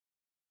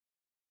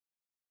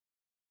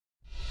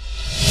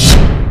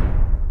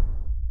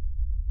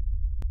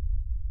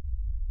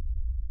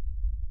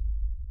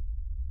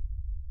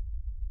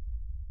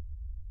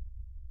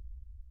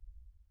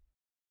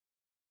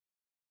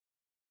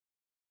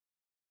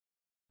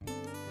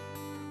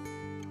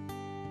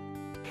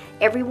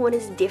Everyone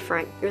is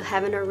different. You're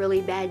having a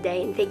really bad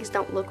day and things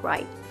don't look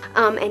right.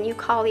 And you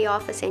call the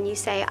office and you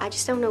say, I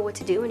just don't know what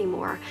to do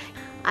anymore.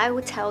 I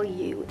would tell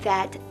you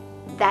that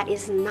that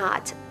is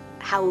not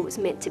how it was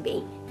meant to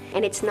be.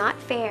 And it's not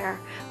fair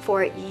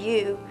for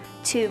you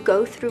to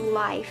go through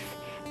life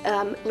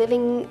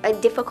living a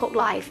difficult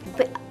life.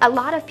 But a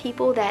lot of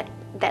people that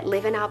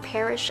live in our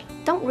parish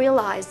don't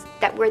realize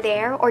that we're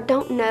there, or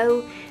don't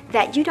know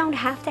that you don't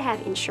have to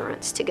have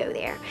insurance to go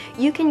there.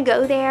 You can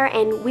go there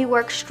and we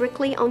work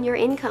strictly on your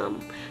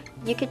income.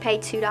 You could pay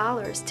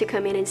 $2 to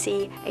come in and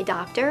see a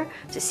doctor,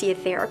 to see a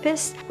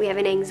therapist. We have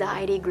an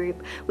anxiety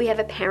group. We have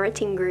a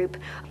parenting group.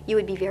 You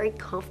would be very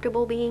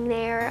comfortable being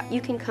there.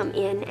 You can come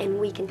in and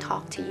we can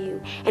talk to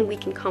you and we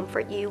can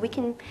comfort you. We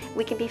can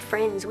be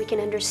friends. We can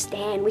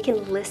understand. We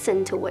can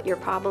listen to what your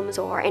problems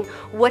are and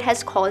what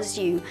has caused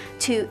you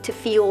to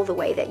feel the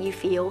way that you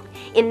feel.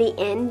 In the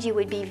end, you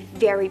would be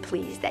very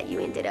pleased that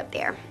you ended up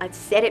there. I've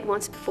said it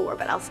once before,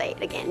 but I'll say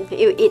it again.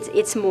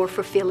 It's more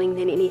fulfilling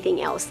than anything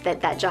else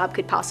that job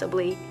could possibly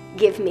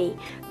give me,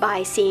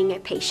 by seeing a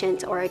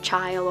patient or a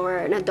child or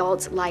an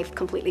adult's life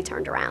completely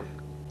turned around.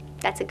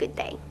 That's a good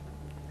day.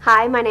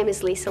 Hi, my name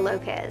is Lisa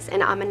Lopez,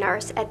 and I'm a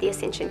nurse at the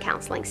Ascension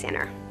Counseling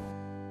Center.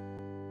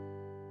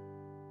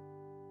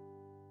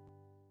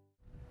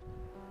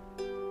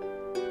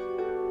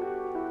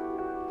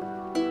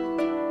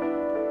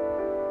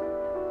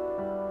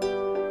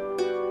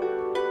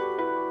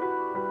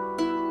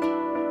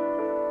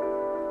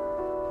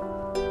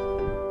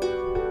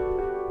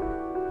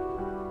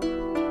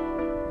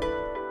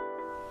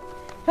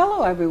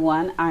 Hello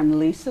everyone, I'm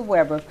Lisa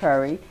Weber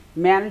Curry,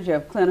 Manager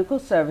of Clinical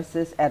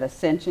Services at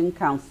Ascension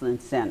Counseling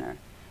Center.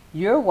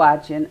 You're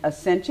watching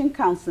Ascension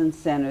Counseling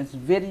Center's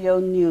video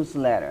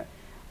newsletter,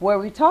 where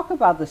we talk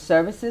about the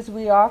services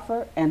we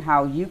offer and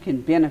how you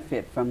can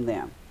benefit from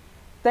them.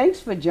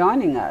 Thanks for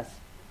joining us.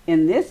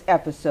 In this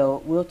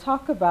episode, we'll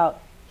talk about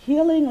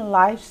healing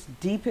life's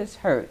deepest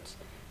hurts.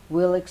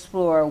 We'll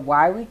explore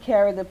why we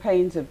carry the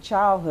pains of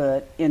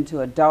childhood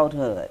into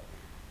adulthood,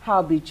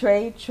 how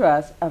betrayed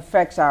trust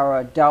affects our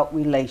adult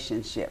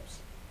relationships.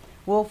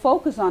 We'll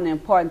focus on the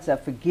importance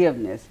of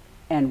forgiveness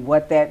and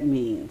what that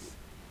means.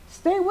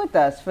 Stay with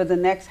us for the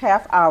next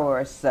half hour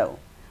or so.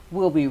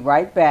 We'll be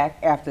right back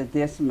after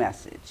this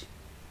message.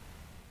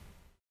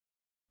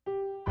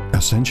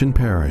 Ascension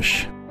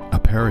Parish, a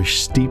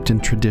parish steeped in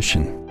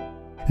tradition.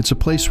 It's a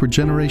place where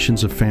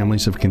generations of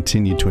families have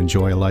continued to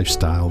enjoy a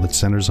lifestyle that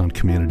centers on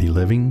community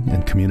living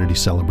and community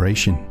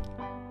celebration.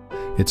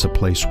 It's a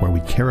place where we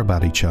care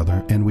about each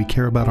other and we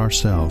care about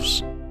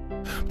ourselves.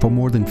 For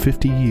more than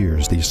 50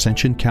 years, the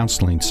Ascension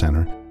Counseling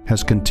Center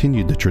has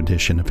continued the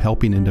tradition of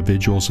helping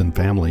individuals and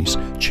families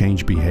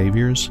change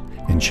behaviors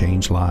and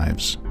change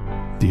lives.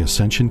 The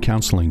Ascension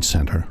Counseling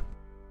Center.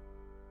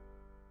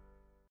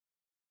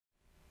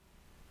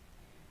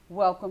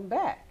 Welcome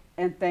back,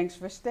 and thanks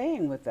for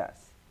staying with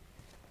us.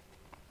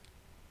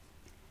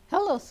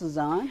 Hello,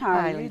 Suzanne. How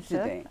are you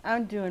today?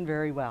 I'm doing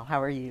very well. How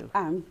are you?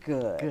 I'm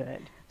good.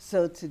 Good.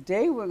 So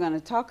today we're going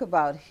to talk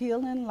about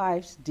healing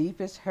life's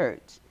deepest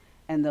hurts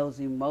and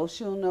those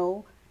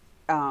emotional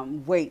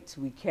weights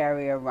we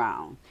carry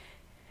around.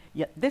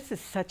 Yeah, this is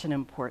such an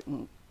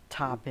important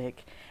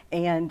topic.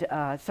 And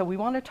so we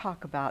want to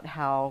talk about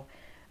how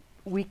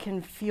we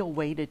can feel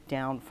weighted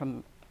down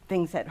from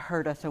things that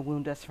hurt us or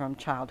wound us from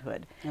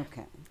childhood.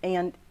 Okay.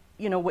 And,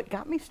 you know, what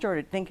got me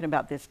started thinking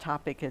about this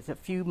topic is a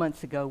few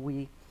months ago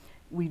we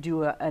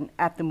do an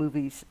At the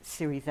Movies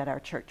series at our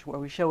church where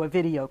we show a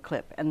video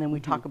clip and then we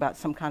talk about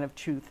some kind of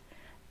truth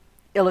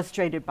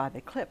illustrated by the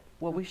clip.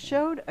 Well, we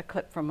showed a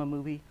clip from a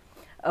movie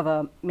of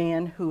a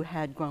man who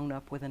had grown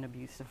up with an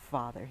abusive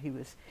father. He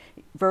was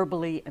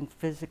verbally and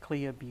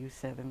physically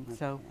abusive, and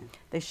so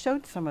they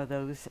showed some of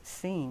those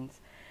scenes.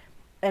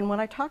 And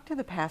when I talked to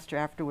the pastor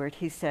afterward,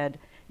 he said,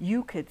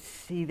 you could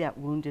see that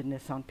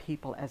woundedness on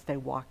people as they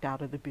walked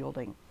out of the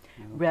building.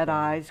 Red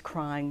eyes,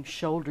 crying,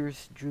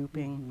 shoulders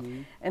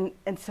drooping.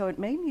 And so it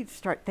made me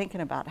start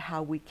thinking about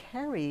how we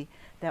carry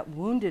that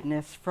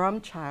woundedness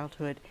from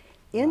childhood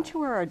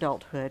into our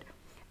adulthood,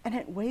 and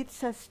it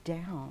weights us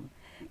down.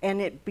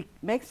 And it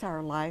makes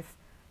our life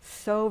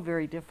so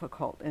very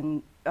difficult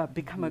and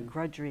become a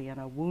grudgery and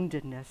a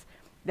woundedness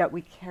that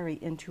we carry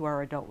into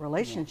our adult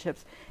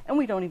relationships, and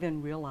we don't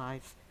even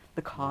realize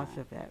the cause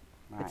of it.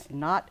 It's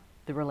not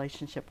the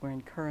relationship we're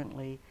in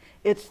currently,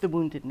 it's the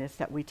woundedness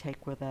that we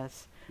take with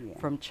us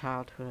from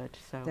childhood.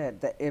 So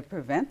that it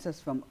prevents us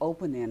from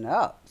opening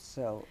up,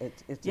 so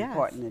it's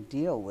important to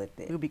deal with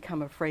it. We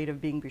become afraid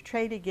of being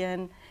betrayed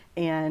again,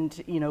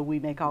 and you know, we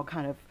make all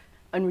kind of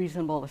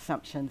unreasonable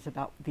assumptions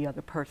about the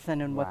other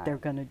person and what they're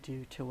going to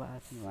do to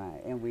us.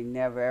 Right, and we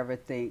never ever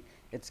think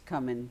it's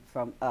coming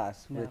from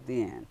us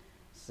within.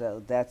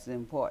 So that's the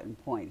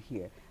important point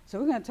here. So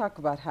we're going to talk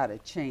about how to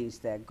change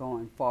that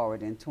going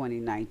forward in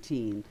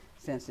 2019,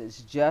 since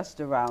it's just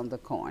around the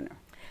corner.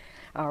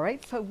 All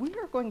right, so we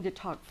are going to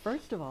talk,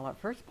 first of all, our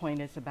first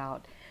point is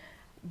about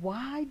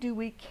why do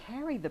we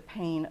carry the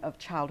pain of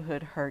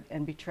childhood hurt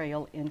and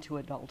betrayal into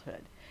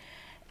adulthood?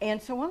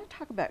 And so I want to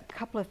talk about a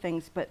couple of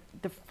things, but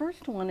the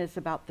first one is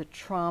about the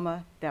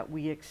trauma that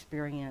we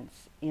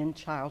experience in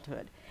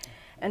childhood.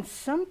 And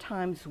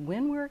sometimes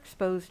when we're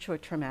exposed to a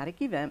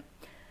traumatic event,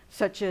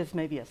 such as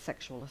maybe a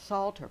sexual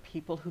assault or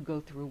people who go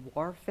through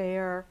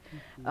warfare,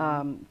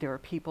 there are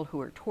people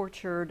who are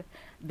tortured,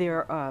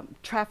 there are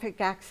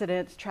traffic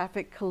accidents,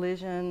 traffic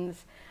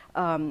collisions,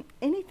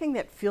 anything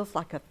that feels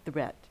like a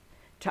threat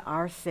to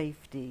our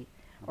safety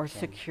or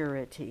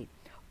security,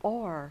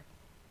 or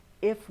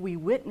if we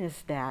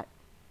witness that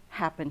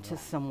happen to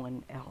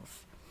someone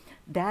else,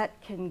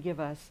 that can give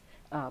us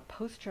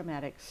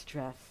post-traumatic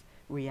stress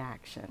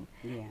reaction.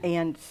 Yeah.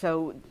 And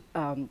so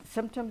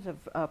symptoms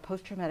of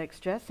post-traumatic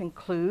stress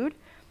include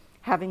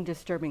having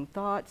disturbing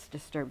thoughts,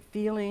 disturbed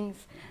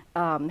feelings,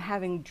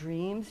 having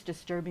dreams,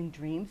 disturbing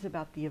dreams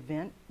about the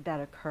event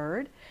that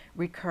occurred,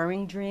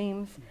 recurring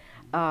dreams,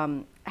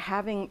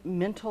 having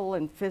mental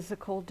and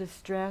physical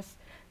distress,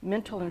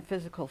 mental and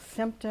physical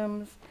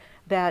symptoms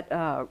that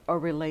are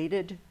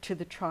related to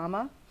the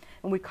trauma,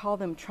 and we call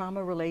them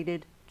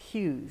trauma-related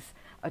cues.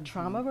 A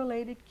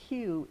trauma-related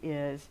cue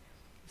is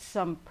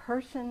some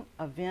person,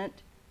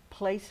 event,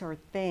 place, or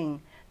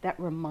thing that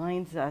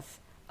reminds us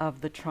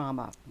of the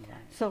trauma. Right.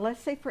 So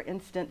let's say, for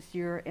instance,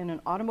 you're in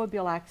an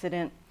automobile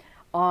accident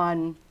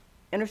on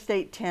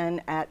Interstate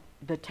 10 at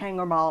the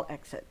Tanger Mall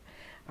exit.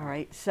 All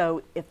right,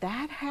 so if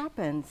that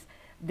happens,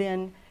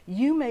 then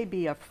you may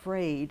be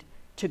afraid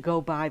to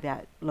go by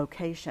that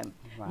location.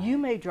 Right. You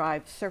may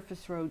drive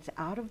surface roads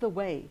out of the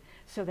way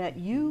so that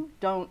you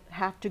don't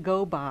have to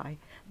go by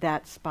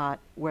that spot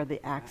where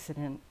the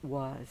accident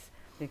was.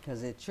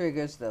 Because it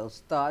triggers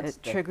those thoughts,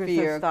 It the triggers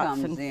fear those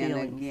thoughts comes and in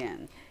feelings.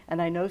 again.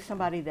 And I know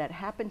somebody that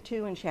happened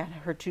to, and she had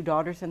her 2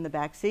 daughters in the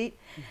back seat,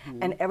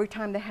 and every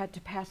time they had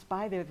to pass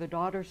by there, the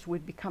daughters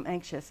would become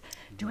anxious.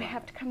 Do I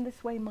have to come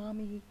this way,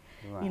 Mommy?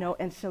 You know,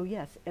 and so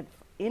yes, if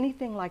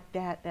anything like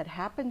that that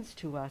happens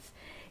to us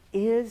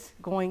is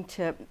going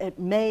to, it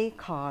may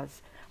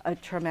cause a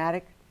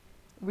traumatic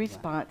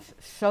response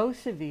so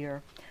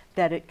severe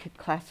that it could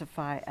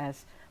classify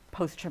as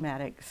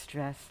post-traumatic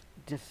stress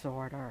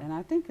disorder. And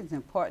I think it's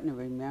important to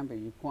remember,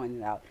 you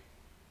pointed out,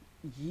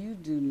 you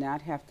do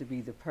not have to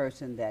be the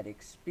person that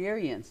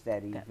experienced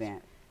that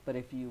event, but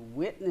if you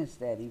witness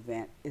that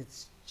event,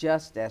 it's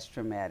just as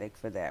traumatic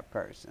for that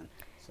person.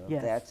 So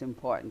that's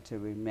important to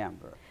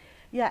remember.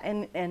 Yeah,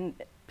 and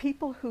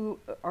people who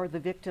are the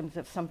victims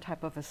of some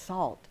type of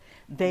assault,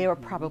 they are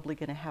probably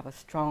going to have a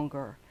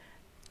stronger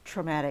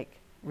traumatic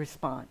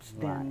response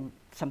than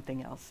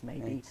something else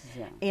maybe.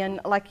 Exactly. And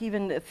like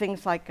even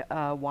things like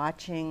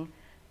watching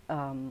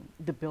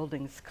the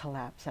buildings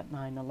collapse at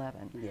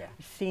 9/11,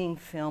 seeing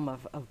film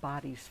of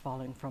bodies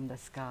falling from the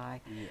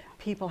sky.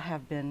 People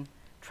have been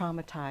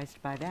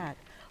traumatized by that.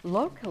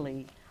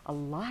 Locally, a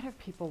lot of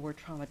people were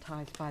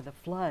traumatized by the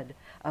flood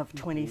of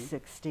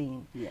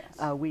 2016. Yes.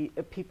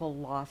 People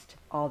lost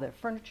all their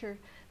furniture,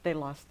 they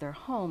lost their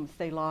homes,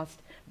 they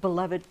lost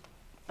beloved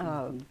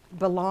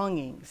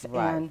belongings,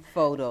 and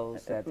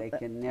photos that they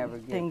can never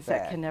get things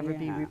back. that can never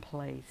be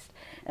replaced.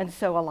 And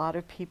so a lot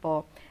of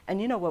people,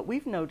 and you know what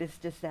we've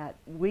noticed is that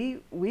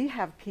we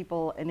have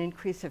people, an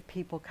increase of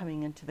people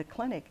coming into the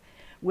clinic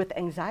with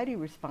anxiety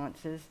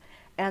responses,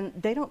 and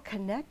they don't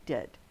connect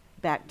it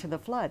back to the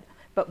flood.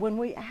 But when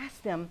we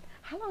ask them,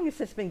 how long has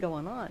this been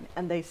going on?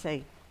 And they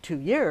say 2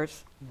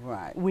 years.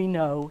 Right. We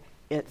know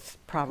it's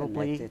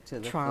probably Connected to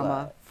the trauma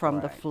flood.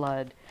 from the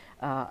flood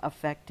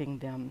affecting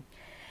them.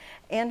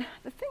 And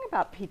the thing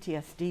about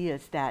PTSD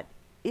is that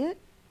it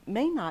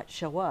may not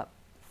show up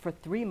for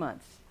 3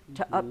 months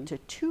to up to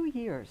 2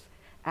 years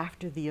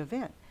after the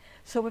event.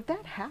 So if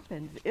that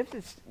happens, if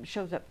it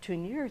shows up 2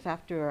 years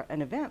after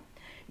an event,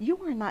 you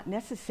are not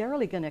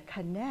necessarily going to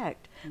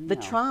connect the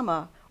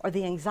trauma or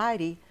the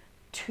anxiety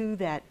to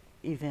that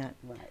event.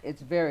 Right.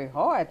 It's very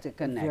hard to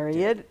connect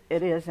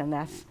It is, and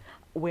that's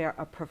where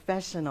a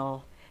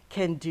professional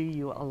can do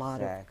you a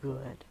lot of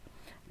good.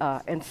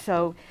 And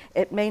so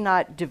it may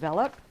not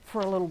develop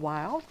for a little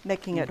while,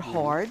 making it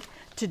hard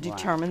to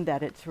determine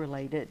that it's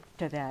related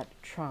to that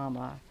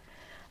trauma.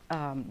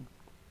 And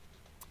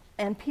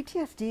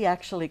PTSD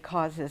actually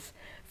causes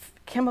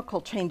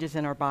chemical changes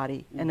in our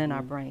body and in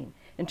our brain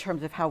in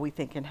terms of how we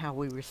think and how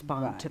we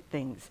respond to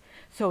things.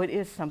 So it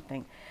is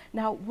something.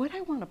 Now, what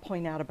I want to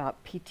point out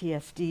about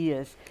PTSD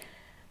is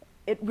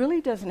it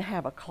really doesn't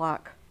have a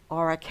clock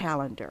or a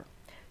calendar.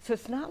 So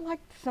it's not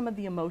like some of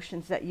the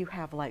emotions that you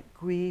have, like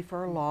grief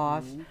or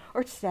loss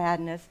or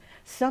sadness.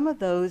 Some of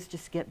those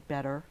just get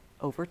better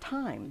over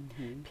time.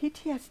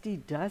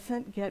 PTSD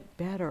doesn't get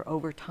better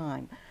over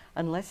time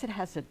unless it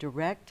has a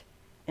direct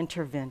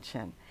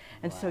intervention.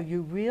 And so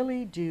you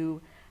really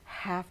do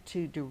have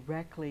to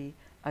directly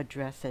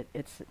address it.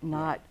 It's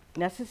not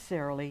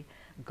necessarily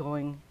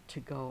going to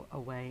go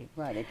away.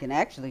 Right, it can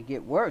actually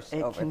get worse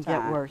over time. It can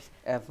get worse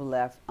if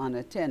left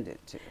unattended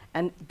to.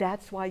 And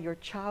that's why your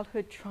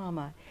childhood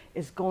trauma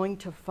is going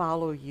to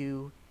follow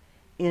you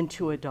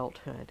into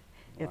adulthood.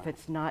 If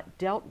it's not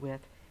dealt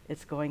with,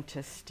 it's going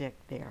to stick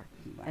there.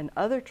 And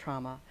other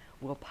trauma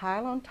will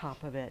pile on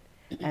top of it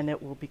and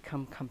it will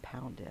become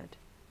compounded.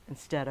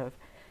 instead of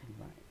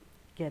Right.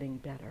 getting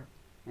better.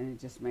 And it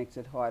just makes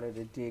it harder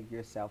to dig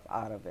yourself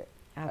out of it.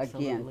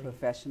 Absolutely. Again,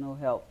 professional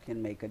help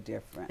can make a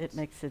difference. It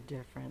makes a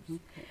difference.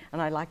 Okay.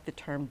 And I like the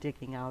term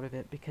digging out of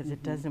it because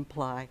it does Mhm.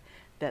 imply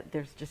that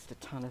there's just a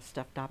ton of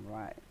stuff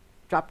Right.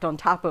 dropped on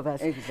top of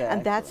us. Exactly.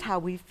 And that's how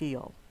we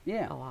feel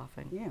Yeah.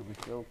 often. Yeah, we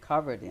feel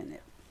covered in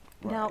it.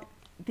 Now, Right.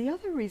 the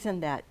other reason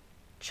that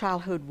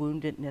childhood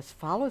woundedness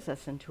follows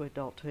us into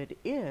adulthood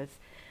is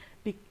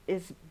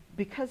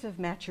because of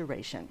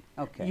maturation.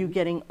 Okay. You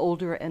getting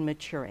older and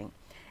maturing.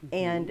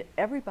 And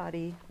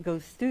everybody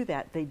goes through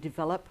that. They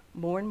develop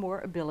more and more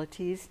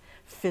abilities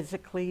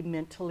physically,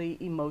 mentally,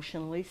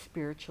 emotionally,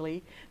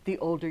 spiritually, the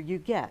older you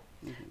get.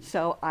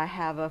 So I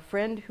have a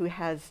friend who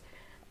has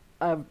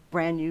a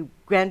brand new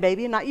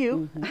grandbaby, not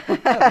you.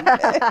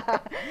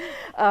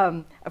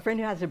 A friend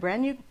who has a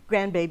brand new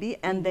grandbaby,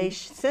 and they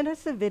sent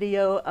us a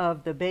video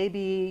of the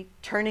baby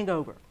turning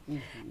over.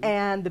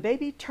 And the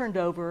baby turned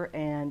over,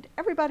 and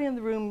everybody in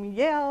the room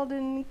yelled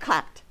and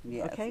clapped.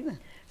 Yes. Okay?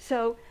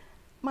 So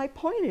my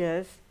point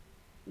is,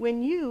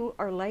 when you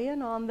are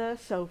laying on the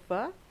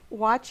sofa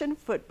watching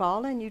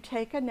football and you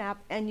take a nap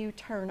and you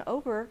turn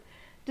over,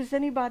 does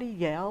anybody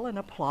yell and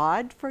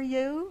applaud for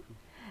you?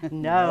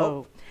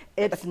 No.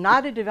 It's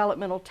not a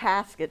developmental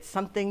task. It's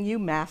something you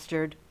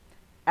mastered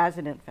as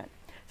an infant.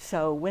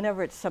 So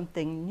whenever it's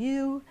something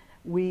new,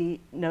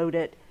 we note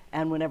it,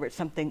 and whenever it's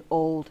something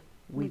old,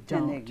 we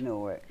tend to don't.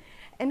 ignore it.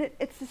 And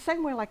it's the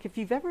same way, like if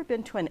you've ever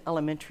been to an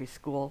elementary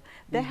school,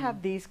 they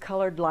have these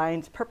colored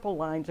lines, purple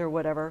lines or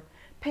whatever,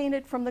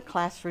 painted from the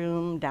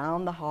classroom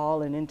down the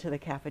hall and into the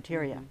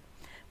cafeteria.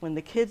 When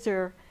the kids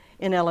are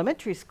in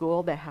elementary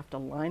school, they have to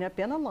line up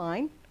in a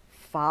line,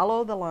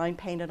 follow the line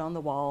painted on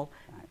the wall,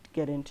 to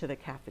get into the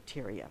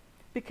cafeteria.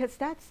 Because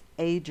that's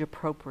age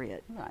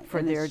appropriate Right. for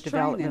And their it's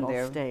training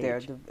developmental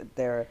stage.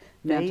 Their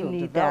They mental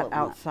need that development.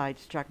 outside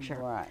structure.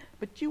 Right.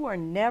 But you are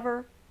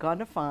never going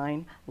to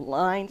find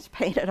lines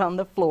painted on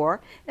the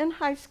floor in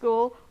high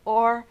school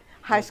or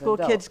high As school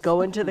kids adults.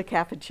 going to the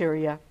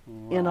cafeteria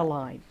in a Right.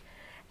 line.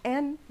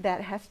 And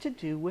that has to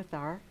do with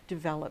our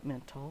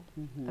developmental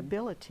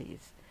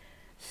abilities.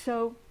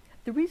 So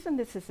the reason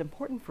this is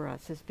important for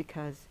us is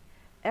because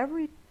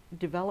every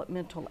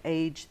developmental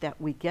age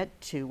that we get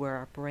to where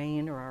our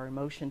brain or our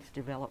emotions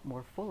develop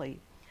more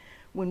fully,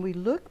 when we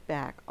look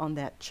back on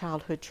that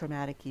childhood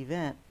traumatic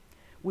event,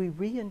 we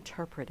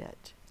reinterpret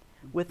it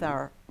with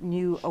our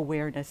new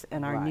awareness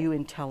and our new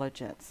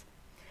intelligence.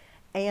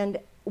 And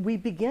we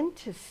begin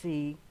to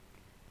see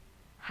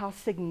how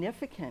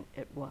significant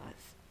it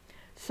was.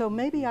 So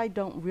maybe I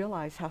don't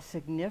realize how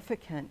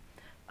significant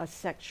a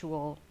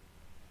sexual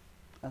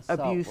Assault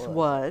abuse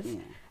was yeah.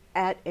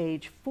 at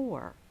age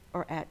 4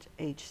 or at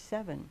age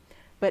 7.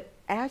 But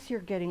as you're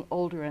getting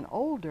older and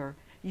older,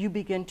 you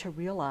begin to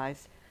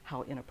realize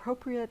how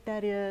inappropriate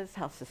that is,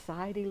 how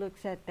society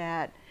looks at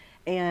that,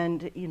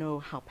 and you know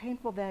how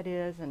painful that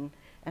is, and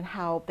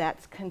how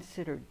that's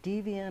considered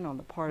deviant on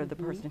the part of the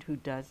person who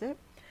does it.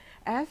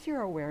 As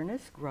your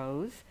awareness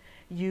grows,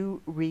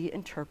 you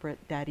reinterpret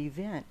that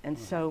event. And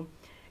so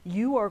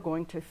you are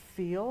going to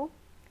feel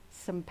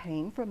some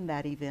pain from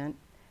that event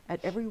at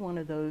every one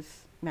of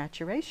those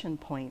maturation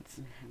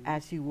points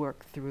as you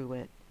work through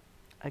it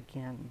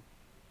again.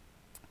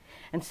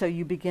 And so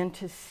you begin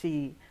to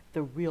see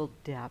the real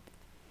depth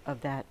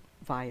of that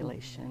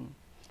violation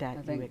that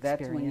I think you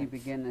that's experience. when you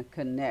begin to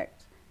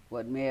connect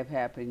what may have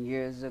happened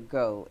years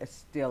ago is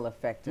still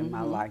affecting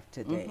my life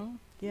today.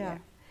 Yeah.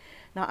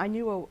 Now, I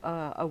knew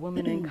a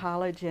woman in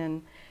college,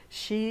 and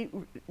she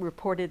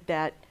reported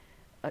that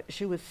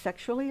she was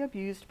sexually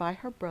abused by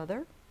her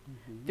brother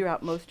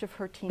throughout most of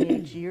her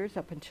teenage years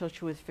up until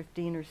she was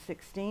 15 or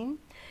 16.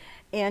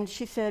 And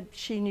she said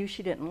she knew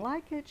she didn't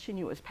like it, she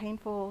knew it was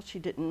painful, she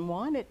didn't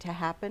want it to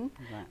happen,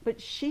 but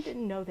she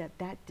didn't know that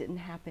that didn't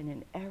happen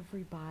in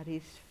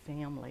everybody's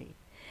family.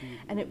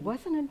 And it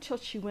wasn't until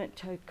she went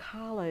to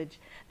college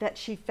that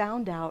she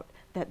found out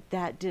that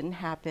that didn't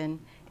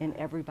happen in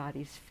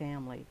everybody's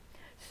family.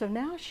 So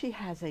now she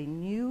has a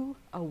new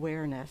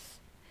awareness,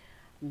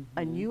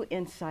 a new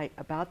insight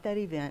about that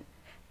event,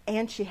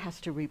 and she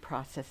has to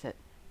reprocess it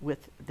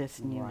with this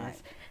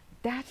newness.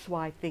 That's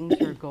why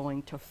things are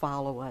going to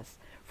follow us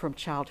from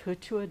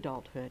childhood to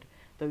adulthood.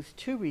 Those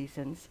two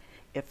reasons: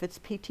 if it's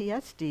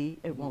PTSD,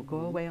 it won't go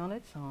away on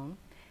its own,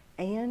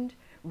 and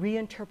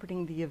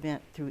reinterpreting the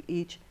event through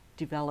each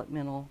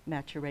developmental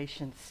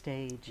maturation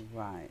stage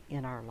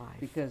in our life.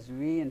 Because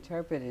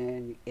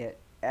reinterpreting it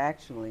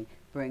actually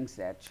brings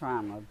that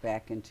trauma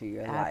back into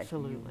your life.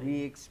 You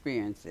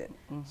re-experience it.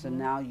 So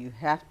now you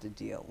have to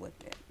deal with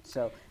it.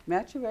 So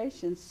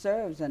maturation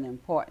serves an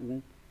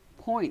important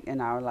point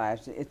in our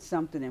lives. It's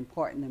something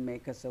important to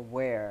make us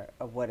aware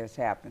of what has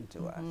happened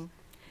to us.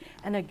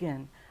 And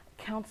again,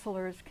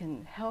 counselors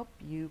can help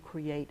you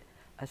create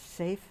a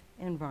safe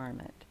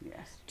environment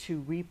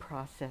to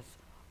reprocess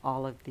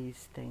all of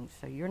these things.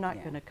 So you're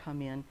not going to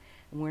come in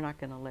and we're not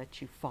going to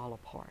let you fall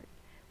apart.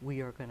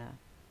 We are going to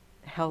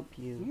help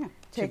you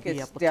to take be it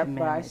able step to by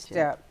manage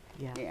step.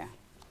 it. Yeah.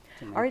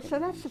 All right, so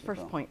that's the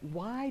first point.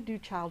 Why do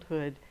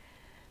childhood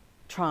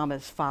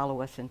traumas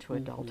follow us into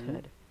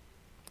adulthood.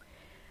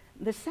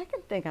 The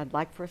second thing I'd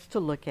like for us to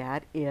look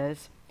at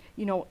is,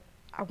 you know,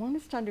 I want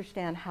us to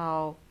understand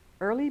how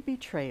early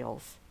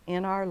betrayals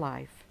in our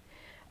life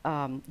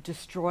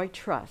destroy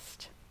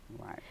trust.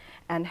 Right.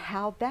 And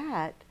how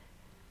that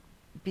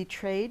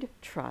betrayed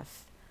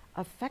trust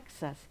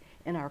affects us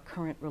in our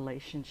current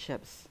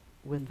relationships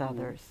with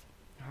others.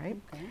 All right?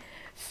 Okay.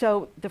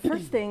 So the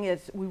first thing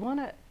is we want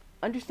to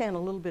understand a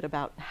little bit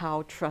about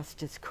how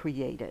trust is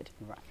created.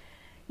 Right.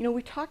 You know,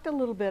 we talked a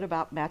little bit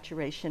about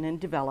maturation and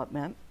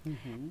development,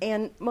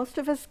 and most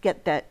of us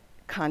get that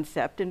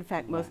concept. In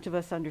fact, most of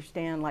us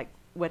understand like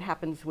what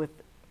happens with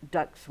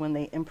ducks when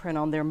they imprint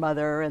on their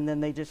mother and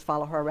then they just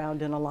follow her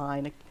around in a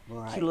line,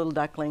 cute little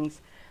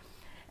ducklings.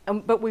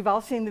 But we've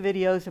all seen the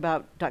videos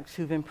about ducks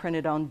who've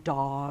imprinted on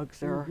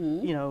dogs or,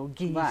 you know,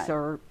 geese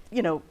or,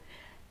 you know,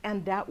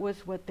 and that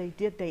was what they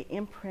did. They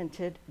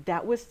imprinted,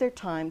 that was their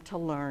time to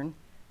learn,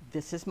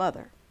 this is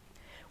mother.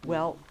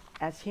 Well,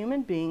 as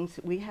human beings,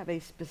 we have a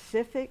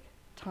specific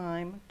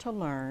time to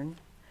learn,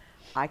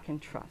 I can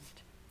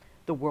trust.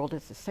 The world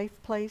is a safe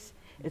place,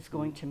 it's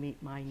going to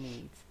meet my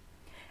needs.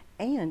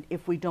 And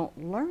if we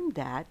don't learn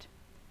that,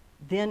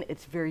 then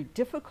it's very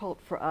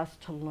difficult for us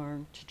to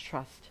learn to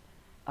trust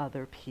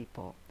other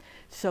people.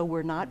 So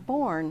we're not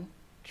born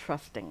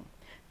trusting.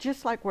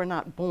 Just like we're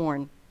not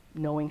born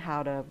knowing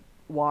how to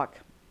walk,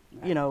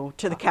 you know,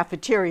 to the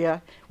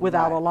cafeteria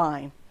without a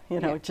line, you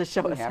know, to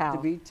show us how. We have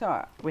to be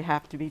taught. We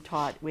have to be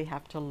taught. We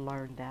have to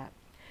learn that.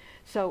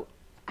 So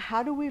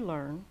how do we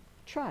learn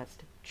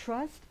trust?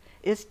 Trust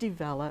is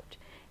developed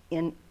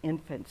in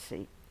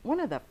infancy. One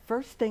of the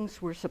first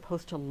things we're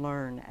supposed to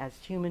learn as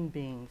human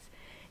beings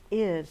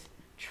is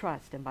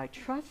trust. And by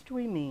trust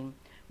we mean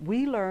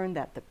we learn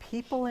that the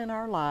people in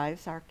our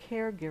lives, our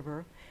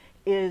caregiver,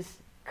 is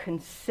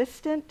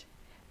consistent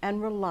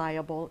and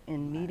reliable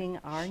in meeting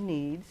our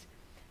needs.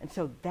 And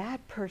so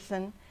that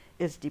person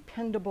is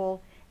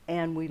dependable,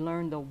 and we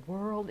learn the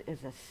world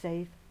is a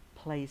safe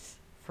place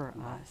for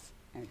us.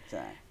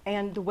 Exactly.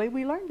 And the way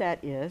we learn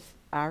that is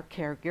our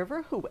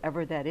caregiver,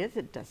 whoever that is,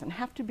 it doesn't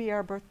have to be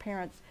our birth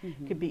parents,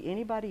 it could be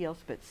anybody else,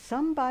 but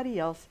somebody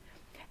else.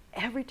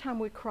 Every time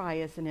we cry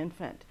as an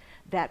infant,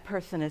 that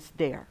person is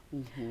there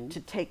to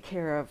take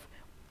care of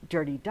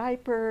dirty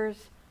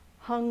diapers,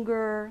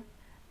 hunger,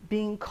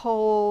 being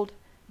cold,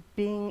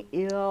 being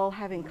ill,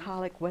 having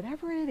colic,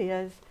 whatever it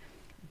is,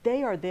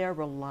 they are there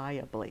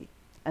reliably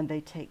and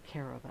they take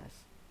care of us.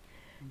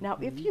 Now,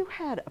 if you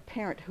had a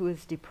parent who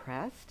is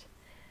depressed,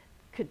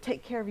 could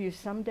take care of you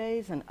some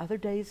days and other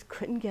days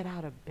couldn't get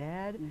out of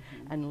bed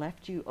and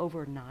left you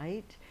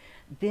overnight,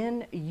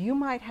 then you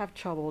might have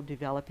trouble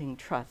developing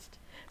trust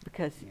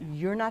because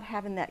you're not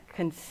having that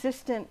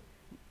consistent,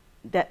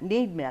 that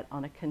need met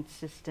on a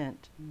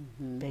consistent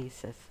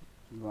basis.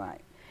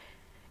 Right.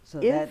 So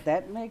If-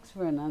 that makes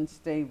for an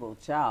unstable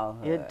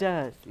childhood. It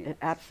does. Yes. It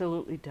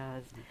absolutely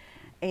does.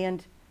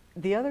 And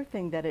the other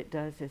thing that it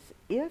does is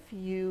if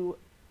you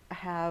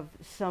have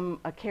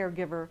a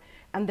caregiver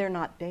and they're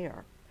not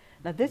there.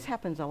 Now this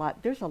happens a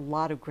lot. There's a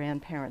lot of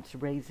grandparents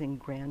raising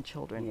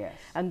grandchildren. Yes.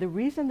 And the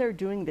reason they're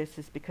doing this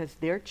is because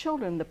their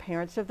children, the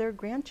parents of their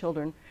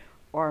grandchildren,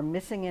 are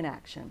missing in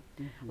action.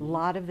 A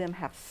lot of them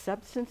have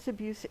substance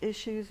abuse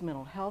issues,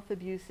 mental health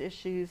abuse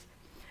issues.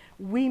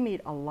 We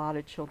meet a lot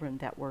of children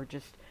that were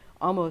just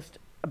almost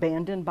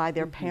abandoned by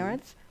their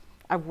parents.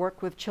 I've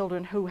worked with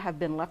children who have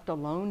been left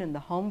alone in the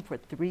home for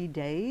 3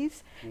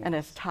 days and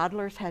as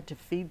toddlers had to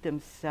feed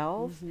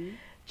themselves.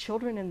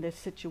 Children in this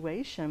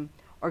situation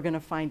are going to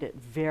find it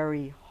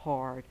very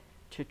hard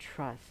to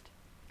trust.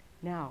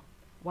 Now,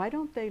 why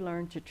don't they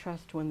learn to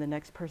trust when the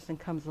next person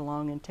comes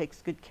along and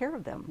takes good care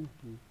of them?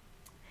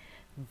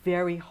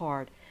 Very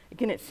hard.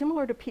 Again, it's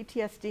similar to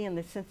PTSD in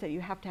the sense that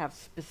you have to have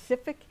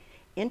specific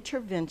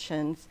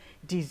interventions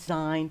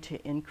designed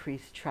to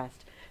increase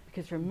trust.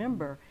 Because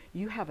remember,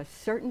 you have a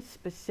certain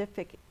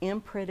specific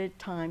imprinted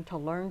time to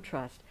learn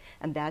trust,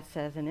 and that's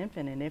as an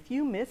infant. And if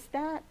you miss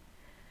that,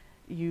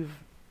 you've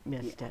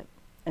missed it.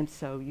 And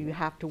so you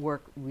have to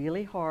work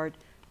really hard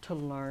to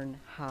learn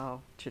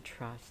how to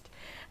trust.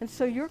 And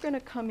so you're going to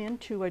come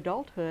into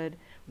adulthood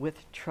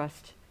with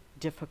trust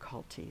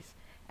difficulties,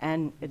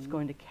 and it's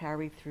going to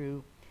carry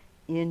through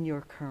in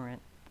your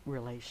current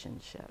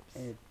relationships.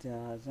 It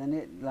does. And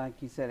it, like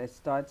you said, it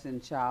starts in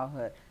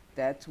childhood.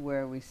 That's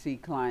where we see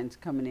clients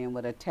coming in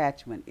with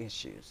attachment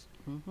issues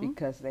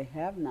because they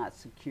have not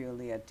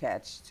securely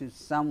attached to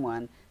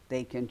someone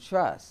they can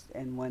trust.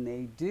 And when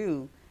they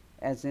do,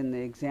 as in the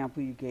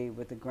example you gave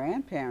with the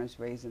grandparents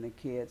raising the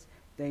kids,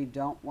 they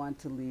don't want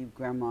to leave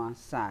grandma's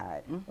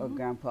side or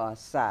grandpa's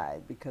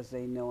side because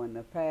they know in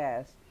the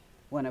past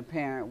when a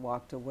parent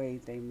walked away,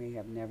 they may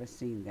have never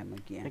seen them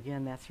again.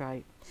 Again, that's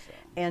right. So.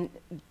 And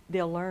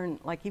they'll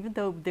learn, like even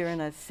though they're in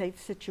a safe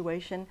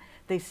situation,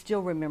 they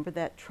still remember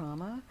that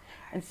trauma.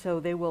 And so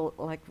they will,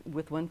 like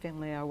with one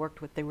family I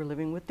worked with, they were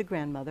living with the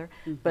grandmother,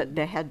 but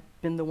they had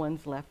been the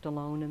ones left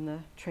alone in the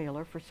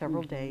trailer for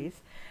several days.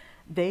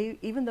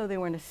 even though they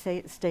were in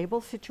a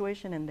stable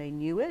situation and they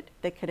knew it,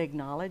 they could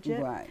acknowledge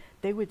it, Right.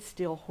 they would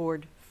still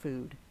hoard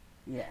food.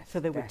 Yes. So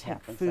they would that take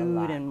happens a food,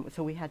 lot. and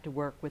so we had to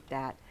work with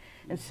that.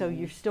 And so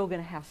you're still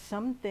going to have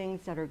some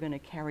things that are going to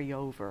carry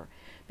over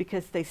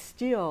because they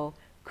still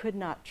could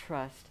not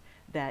trust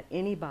that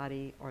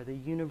anybody or the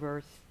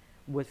universe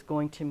was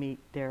going to meet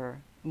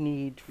their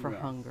need for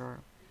Yes. hunger.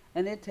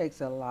 And it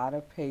takes a lot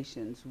of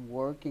patience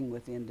working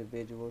with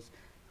individuals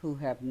who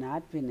have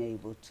not been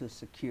able to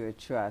secure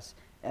trust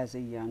as a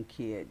young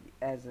kid.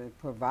 As a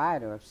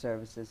provider of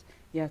services,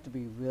 you have to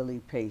be really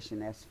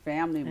patient. As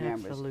family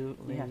members,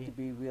 Absolutely. you have to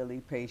be really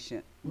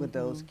patient with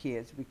those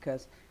kids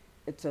because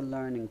it's a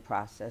learning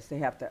process. They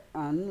have to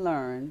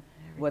unlearn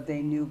what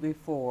they knew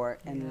before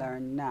and Yeah.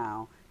 learn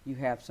now. You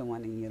have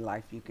someone in your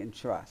life you can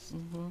trust.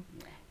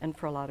 And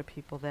for a lot of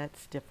people,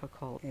 that's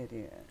difficult. It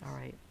is. All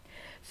right.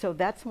 So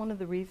that's one of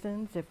the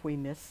reasons if we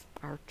miss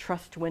our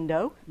trust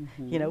window,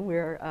 you know,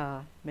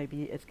 we're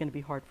maybe it's going to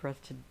be hard for us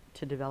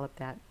to develop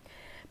that.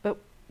 But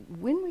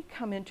when we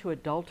come into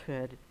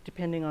adulthood,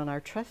 depending on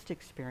our trust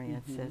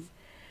experiences,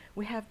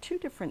 we have two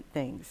different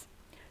things.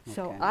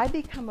 So Okay. I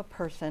become a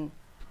person,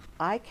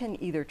 I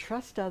can either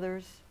trust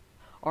others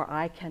or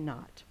I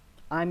cannot.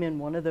 I'm in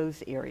one of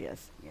those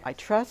areas. I Yes.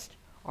 trust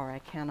or I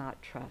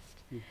cannot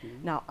trust.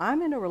 Now,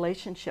 I'm in a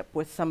relationship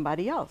with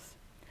somebody else.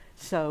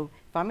 So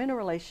if I'm in a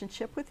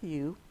relationship with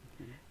you,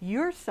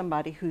 you're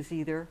somebody who's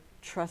either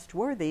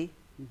trustworthy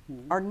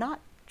or not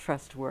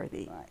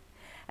trustworthy. Right.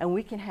 And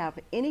we can have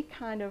any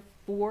kind of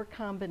 4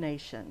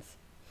 combinations.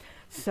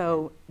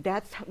 So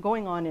that's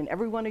going on in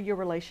every one of your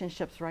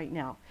relationships right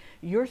now.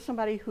 You're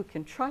somebody who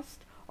can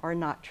trust or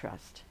not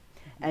trust.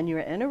 And you're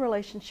in a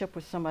relationship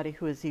with somebody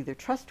who is either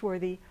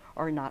trustworthy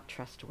or not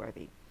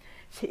trustworthy.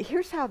 See,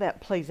 here's how that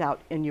plays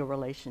out in your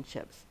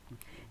relationships.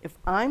 If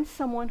I'm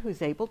someone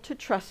who's able to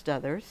trust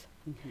others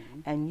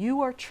and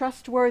you are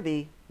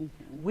trustworthy,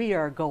 we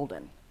are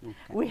golden.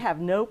 We have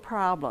no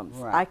problems.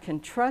 Right. I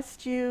can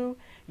trust you,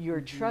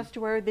 you're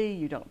trustworthy,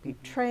 you don't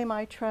betray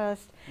my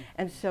trust,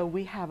 and so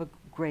we have a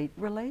great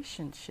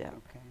relationship.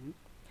 Okay.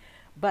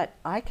 But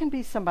I can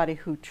be somebody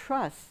who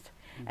trusts,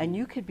 and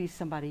you could be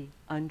somebody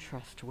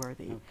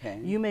untrustworthy. Okay.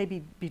 You may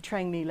be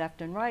betraying me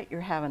left and right.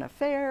 You're having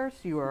affairs.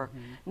 You're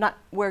not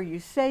where you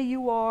say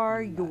you are.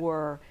 Right.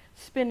 You're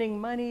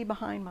spending money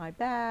behind my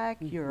back.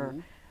 You're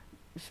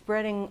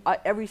spreading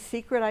every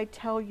secret I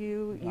tell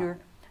you. Right. You're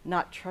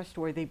not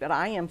trustworthy, but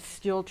I am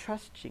still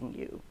trusting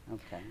you.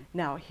 Okay.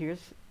 Now,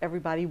 here's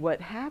everybody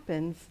what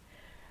happens.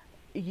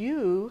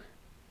 You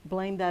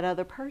blame that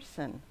other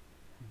person,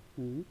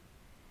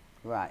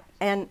 Right.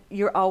 and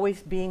you're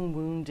always being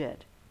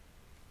wounded.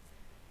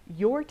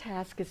 Your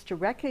task is to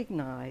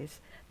recognize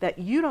that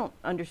you don't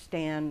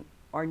understand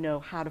or know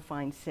how to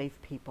find safe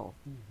people.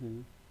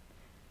 All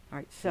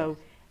right, so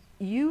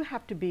you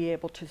have to be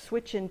able to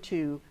switch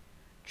into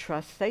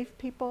trust safe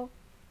people,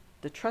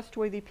 the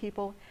trustworthy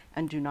people,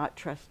 and do not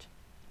trust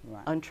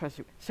Right.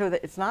 untrustworthy. So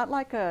that it's not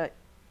like a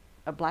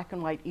black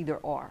and white either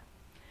or.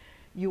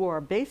 You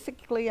are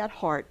basically at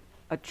heart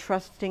a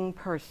trusting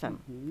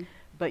person,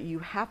 but you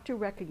have to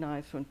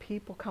recognize when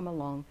people come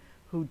along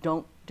who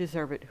don't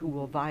deserve it, who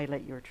will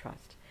violate your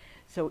trust.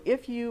 So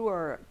if you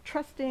are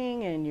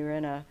trusting and you're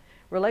in a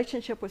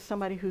relationship with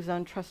somebody who's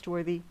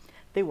untrustworthy,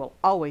 they will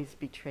always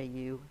betray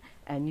you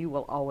and you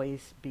will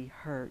always be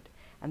hurt.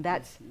 And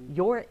that's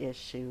your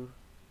issue,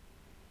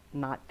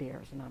 not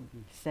theirs. And I'm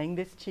saying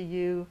this to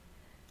you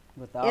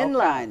With all in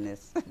love.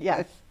 kindness.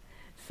 Yes.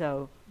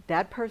 So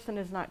that person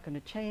is not going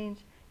to change.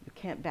 You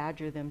can't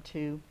badger them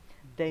to.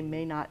 They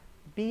may not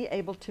be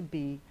able to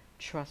be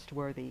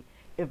trustworthy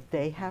if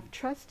they have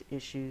trust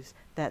issues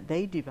that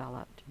they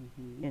developed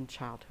in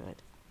childhood.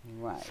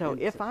 Right. So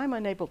And if I'm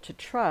unable to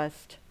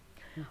trust,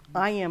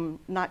 I am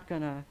not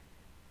going to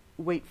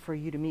wait for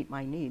you to meet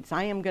my needs.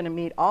 I am going to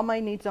meet all my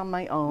needs on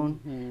my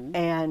own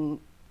and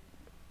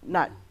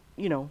not,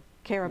 you know,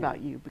 care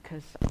about you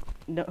because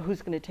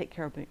who's going to take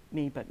care of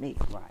me but me?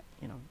 Right.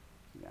 You know.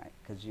 Right,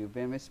 because you've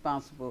been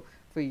responsible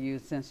for you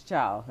since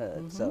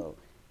childhood. So,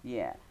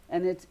 yeah,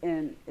 and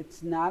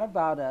it's not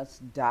about us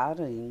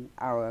doubting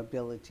our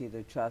ability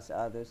to trust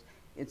others.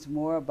 It's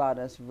more about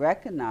us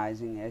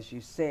recognizing, as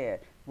you said,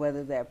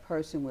 whether that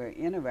person we're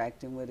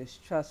interacting with is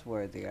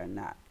trustworthy or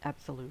not,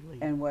 Absolutely.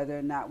 and whether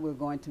or not we're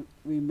going to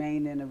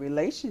remain in a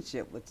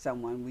relationship with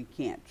someone we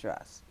can't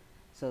trust.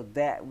 So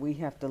that we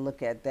have to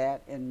look at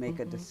that and make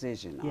a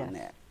decision on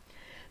that.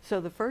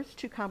 So the first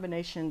 2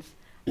 combinations,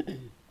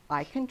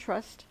 I can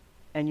trust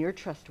and you're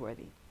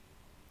trustworthy.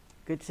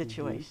 Good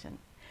situation.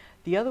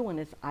 The other one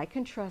is I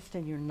can trust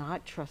and you're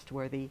not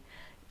trustworthy.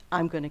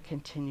 I'm going to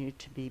continue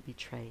to be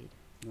betrayed.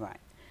 Right.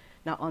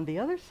 Now on the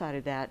other side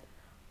of that,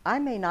 I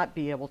may not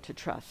be able to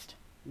trust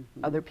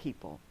other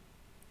people.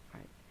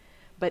 Right.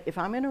 But if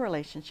I'm in a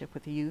relationship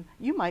with you,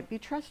 you might be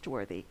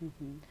trustworthy.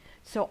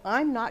 So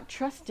I'm not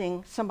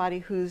trusting somebody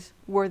who's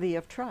worthy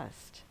of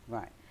trust.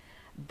 Right.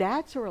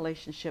 That's a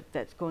relationship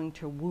that's going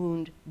to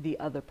wound the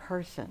other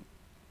person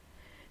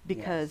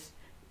because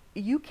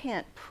you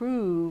can't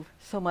prove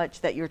so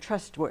much that you're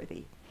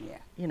trustworthy. Yeah.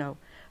 You know,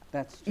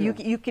 That's true.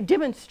 You can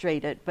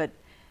demonstrate it, but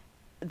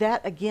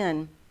that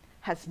again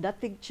has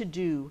nothing to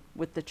do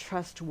with the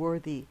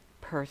trustworthy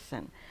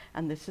person.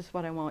 And this is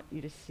what I want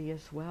you to see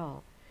as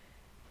well.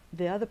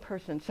 The other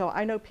person, so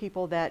I know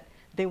people that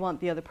they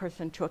want the other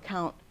person to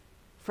account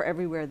for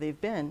everywhere they've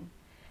been.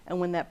 And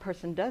when that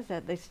person does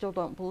that, they still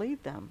don't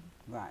believe them.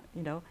 Right.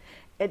 You know,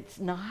 it's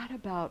not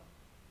about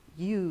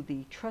you,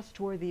 the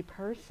trustworthy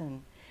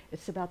person.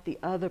 It's about the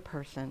other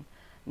person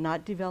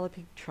not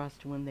developing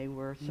trust when they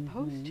were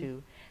supposed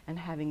to and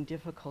having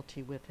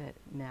difficulty with it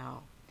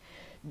now.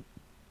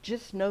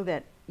 Just know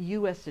that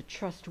you as a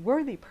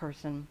trustworthy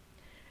person,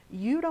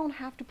 you don't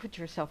have to put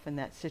yourself in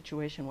that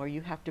situation where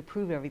you have to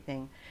prove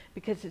everything,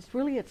 because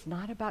it's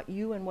not about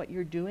you and what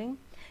you're doing.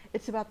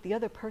 It's about the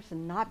other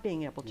person not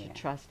being able to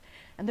trust.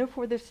 And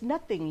therefore, there's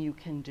nothing you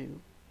can do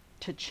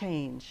to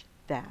change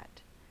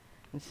that.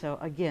 And so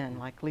again,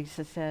 like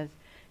Lisa says,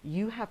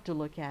 you have to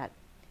look at,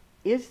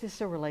 is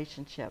this a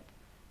relationship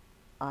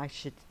I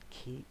should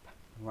keep?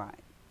 Right.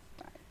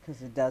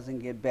 Because it doesn't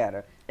get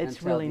better It's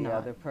until really the not.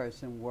 other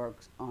person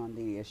works on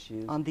the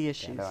issues. On the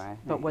issues. that are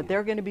at But what hand.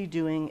 they're going to be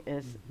doing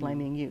is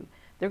blaming you.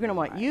 They're going to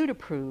want Right. you to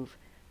prove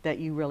that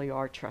you really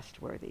are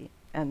trustworthy.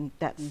 And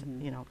that's,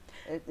 you know,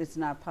 It's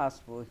not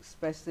possible,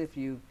 especially if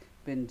you've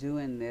been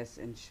doing this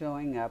and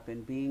showing up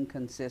and being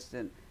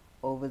consistent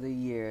over the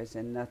years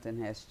and nothing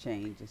has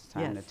changed. It's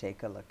time Yes. to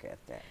take a look at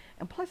that.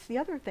 and plus the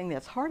other thing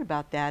that's hard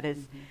about that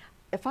is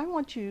if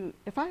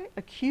I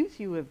accuse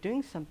you of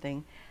doing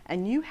something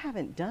and you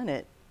haven't done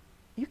it,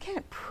 you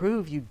can't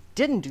prove you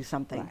didn't do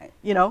something. Right.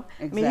 You know,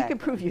 I mean, you can Exactly.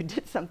 prove you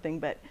did something,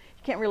 but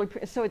you can't really.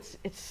 So it's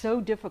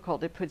so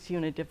difficult. It puts you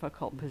in a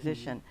difficult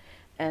position,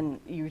 and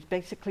you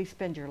basically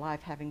spend your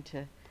life having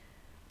to,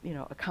 you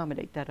know,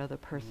 accommodate that other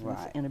person's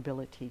Right.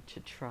 inability to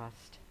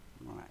trust.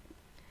 Right.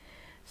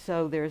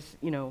 So there's,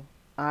 you know,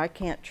 I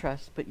can't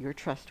trust, but you're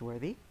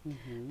trustworthy.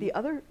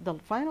 The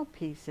final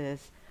piece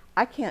is,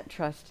 I can't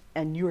trust,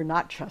 and you're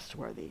not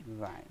trustworthy.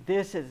 Right.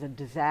 This is a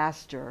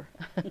disaster.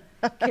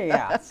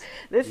 Chaos.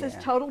 This is Yeah.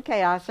 total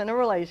chaos in a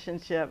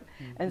relationship.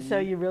 And so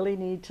you really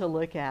need to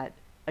look at,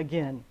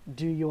 again,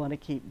 do you want to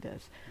keep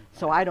this?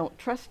 So I don't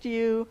trust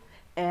you,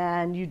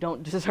 and you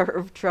don't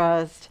deserve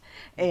trust.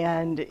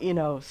 And, you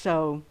know,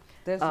 so.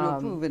 There's no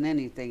proving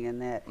anything in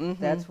that.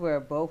 That's where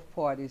both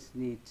parties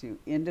need to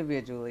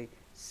individually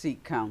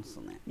seek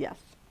counseling. Yes,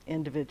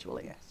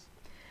 individually. Yes.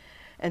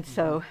 And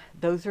so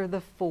those are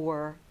the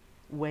 4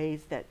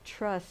 ways that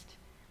trust,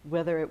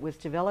 whether it was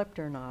developed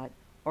or not,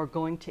 are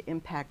going to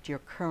impact your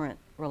current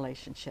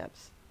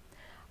relationships.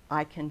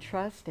 I can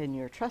trust and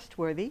you're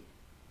trustworthy.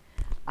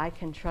 I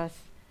can trust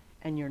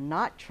and you're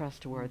not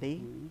trustworthy.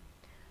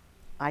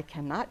 I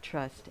cannot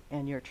trust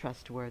and you're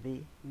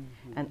trustworthy.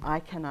 And I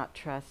cannot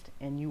trust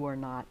and you are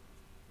not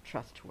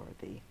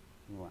trustworthy.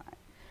 Right.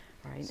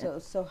 Right?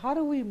 So how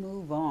do we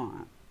move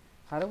on?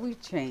 How do we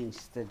change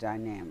the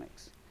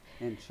dynamics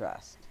in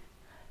trust?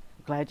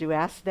 Glad you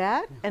asked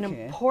that. An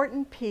Okay.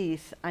 important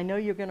piece, I know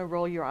you're going to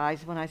roll your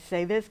eyes when I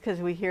say this because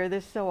we hear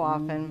this so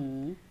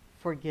often,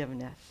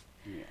 forgiveness.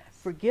 Yes.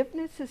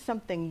 Forgiveness is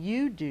something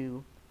you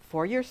do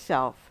for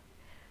yourself.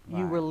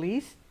 You Right.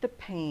 release the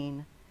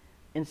pain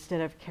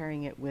instead of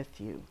carrying it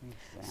with you.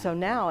 So Exactly.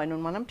 now,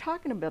 and when I'm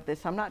talking about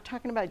this, I'm not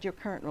talking about your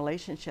current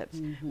relationships.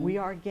 We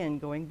are, again,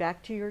 going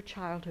back to your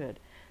childhood.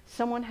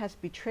 Someone has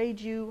betrayed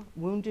you,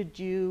 wounded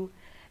you,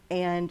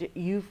 and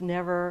you've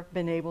never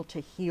been able to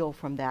heal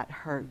from that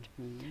hurt.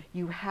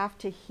 You have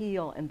to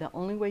heal, and the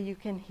only way you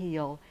can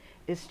heal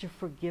is to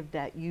forgive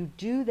that. You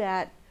do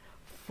that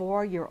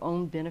for your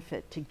own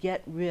benefit, to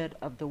get rid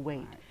of the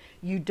weight. Right.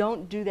 You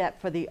don't do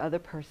that for the other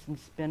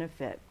person's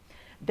benefit.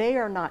 They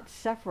are not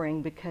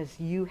suffering because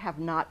you have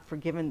not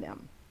forgiven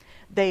them.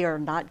 They are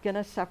not going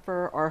to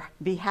suffer or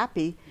be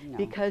happy No.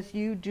 because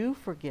you do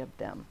forgive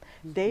them.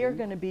 They are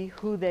going to be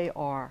who they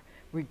are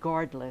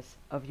regardless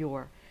of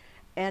your.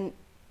 And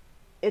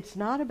it's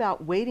not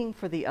about waiting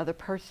for the other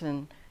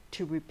person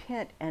to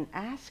repent and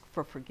ask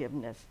for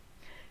forgiveness.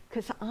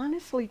 Because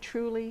honestly,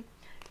 truly,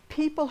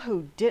 people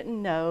who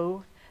didn't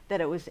know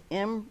that it was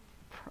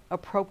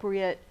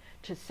inappropriate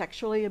to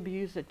sexually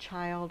abuse a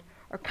child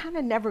are kind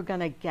of never going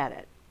to get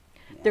it.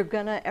 They're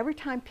going to, every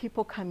time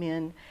people come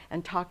in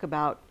and talk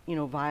about, you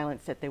know,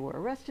 violence that they were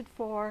arrested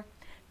for,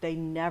 they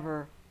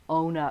never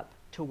own up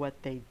to what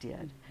they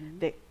did.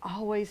 They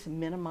always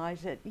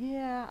minimize it.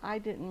 Yeah, I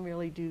didn't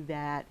really do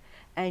that.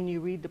 And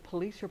you read the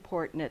police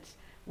report and it's,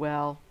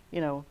 well,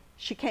 you know,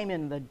 she came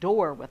in the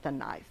door with a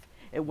knife.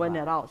 It wasn't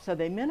at all. So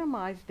they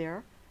minimize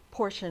their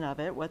portion of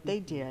it, what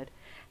they did,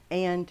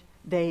 and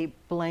they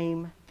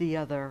blame the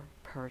other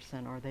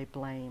person or they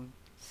blame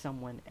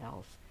someone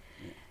else.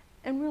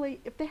 And really,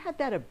 if they had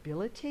that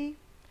ability,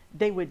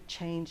 they would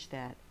change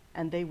that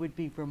and they would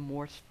be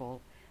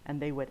remorseful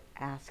and they would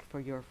ask for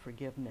your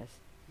forgiveness.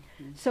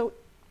 So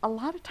a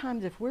lot of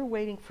times if we're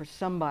waiting for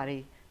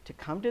somebody to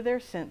come to their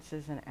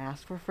senses and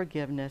ask for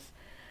forgiveness,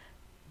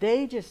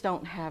 they just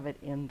don't have it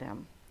in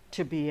them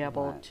to be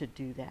able to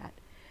do that.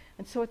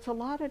 And so it's a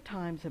lot of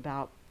times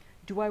about,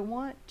 do I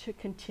want to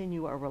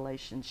continue a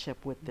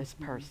relationship with this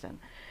person?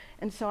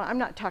 And so I'm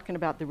not talking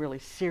about the really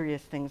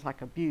serious things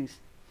like abuse,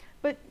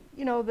 but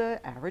you know, the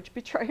average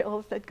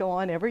betrayals that go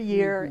on every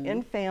year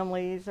in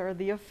families, or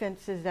the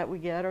offenses that we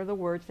get, or the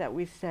words that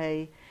we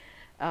say,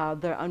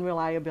 the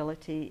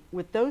unreliability.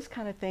 With those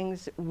kind of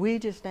things, we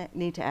just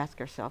need to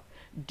ask ourselves,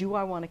 do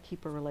I want to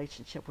keep a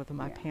relationship with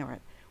my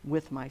parent,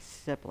 with my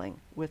sibling,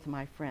 with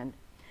my friend?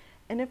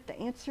 And if the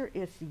answer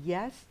is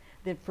yes,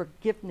 then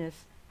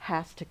forgiveness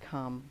has to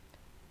come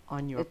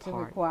on your part. It's a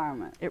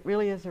requirement. It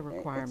really is a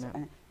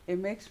requirement. It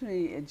makes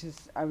me,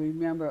 I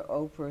remember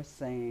Oprah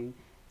saying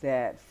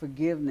that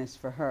forgiveness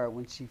for her,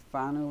 when she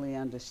finally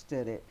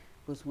understood it,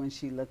 was when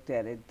she looked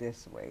at it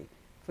this way.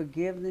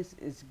 Forgiveness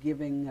is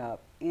giving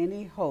up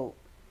any hope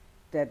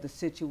that the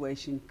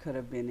situation could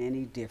have been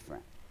any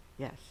different.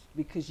 Yes.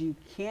 Because you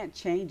can't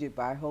change it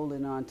by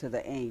holding on to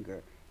the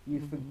anger.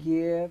 You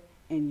forgive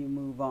and you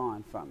move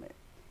on from it.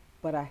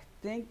 But I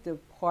think the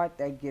part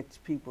that gets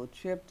people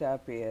tripped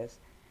up is,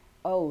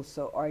 oh,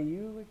 so are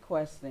you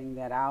requesting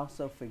that I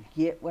also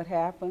forget what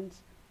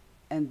happens?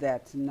 And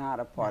that's not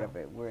a part of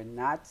it. We're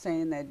not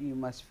saying that you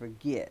must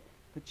forget,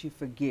 but you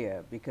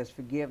forgive, because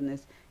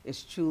forgiveness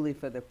is truly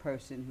for the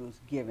person who's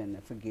given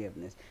the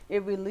forgiveness.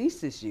 It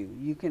releases you.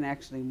 You can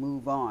actually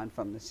move on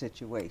from the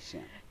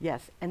situation.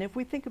 Yes, and if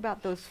we think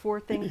about those 4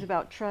 things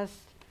about trust,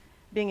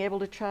 being able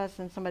to trust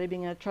and somebody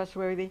being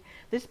trustworthy,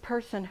 this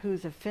person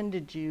who's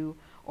offended you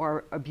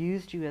or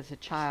abused you as a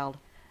child,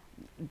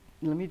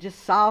 let me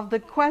just solve the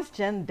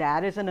question.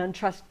 That is an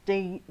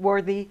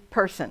untrustworthy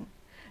person.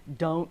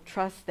 Don't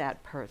trust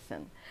that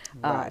person.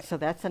 Right. So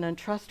that's an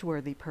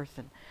untrustworthy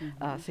person.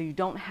 So you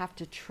don't have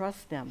to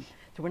trust them.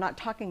 So we're not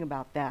talking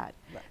about that.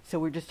 Right. So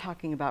we're just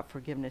talking about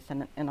forgiveness.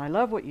 And I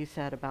love what you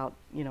said about,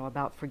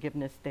 about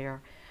forgiveness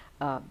there,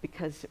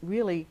 because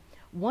really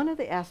one of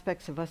the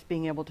aspects of us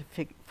being able to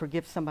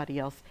forgive somebody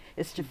else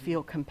is to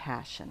feel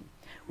compassion.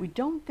 We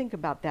don't think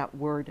about that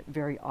word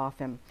very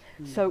often.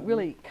 So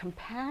really,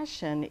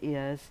 compassion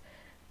is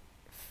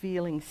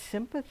feeling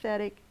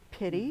sympathetic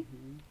pity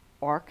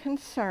or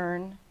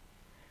concern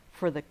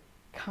for the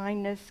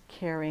kindness,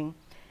 caring,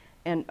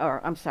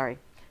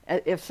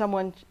 if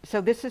someone,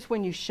 so this is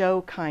when you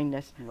show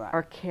kindness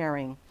or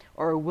caring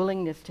or a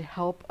willingness to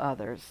help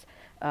others.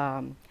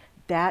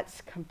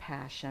 That's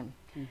compassion.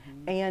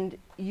 And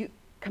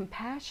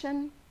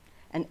compassion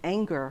and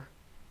anger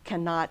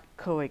cannot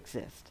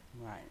coexist.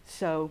 Right.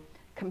 So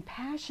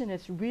compassion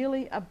is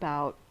really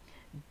about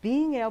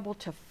being able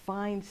to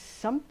find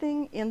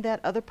something in that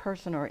other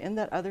person or in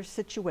that other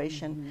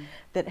situation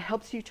that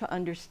helps you to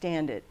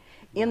understand it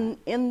in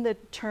the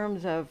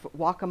terms of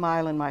walk a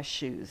mile in my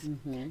shoes.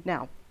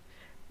 Now,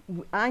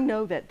 I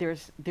know that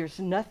there's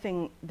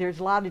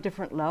a lot of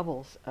different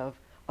levels of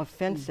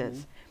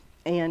offenses.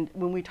 And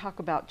when we talk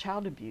about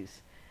child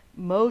abuse,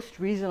 most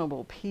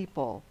reasonable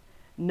people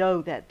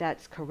know that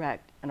that's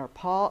correct and are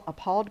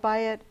appalled by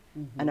it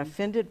and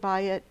offended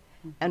by it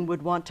and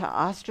would want to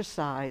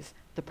ostracize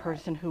the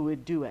person who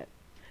would do it.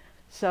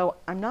 So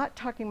I'm not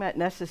talking about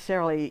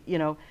necessarily,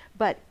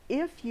 but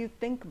if you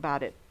think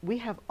about it, we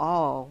have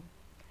all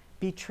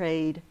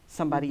betrayed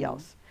somebody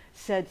else,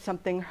 said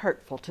something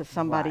hurtful to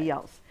somebody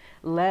else,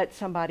 let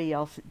somebody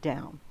else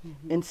down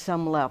in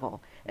some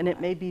level. And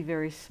it may be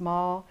very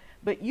small,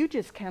 but you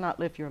just cannot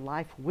live your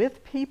life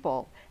with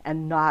people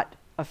and not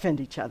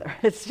offend each other.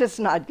 It's just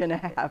not going to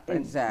happen.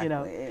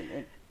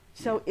 Exactly.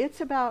 So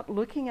it's about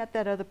looking at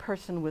that other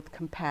person with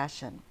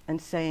compassion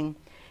and saying,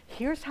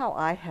 here's how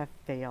I have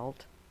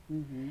failed.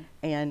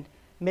 And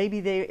maybe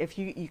if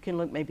you can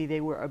look, maybe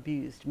they were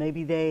abused.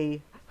 Maybe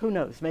they, who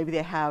knows, maybe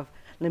they have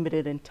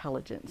limited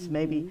intelligence,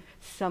 maybe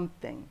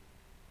something.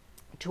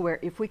 To where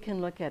if we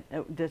can look at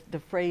the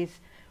phrase,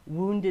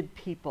 wounded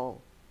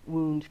people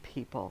wound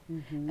people.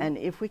 And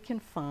if we can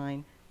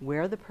find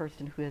where the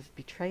person who has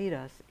betrayed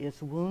us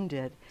is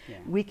wounded,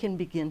 we can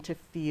begin to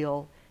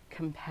feel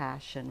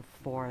compassion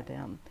for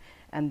them.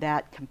 And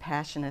that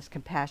compassion, as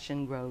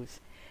compassion grows,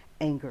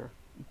 anger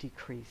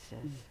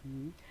decreases.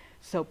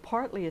 So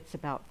partly it's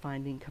about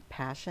finding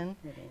compassion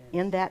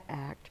in that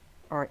act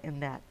or in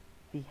that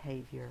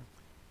behavior.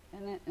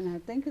 And I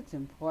think it's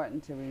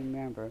important to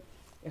remember,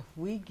 if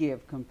we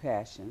give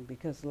compassion,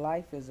 because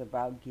life is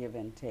about give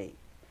and take.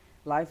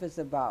 Life is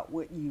about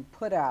what you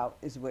put out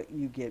is what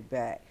you get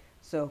back.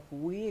 So if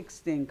we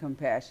extend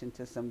compassion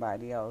to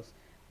somebody else,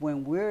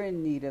 when we're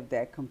in need of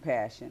that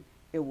compassion,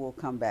 it will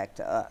come back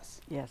to us.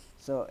 Yes.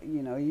 So,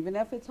 even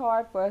if it's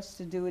hard for us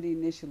to do it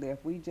initially,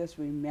 if we just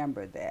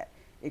remember that,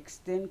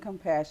 extend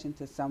compassion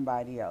to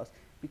somebody else,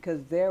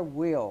 because there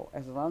will,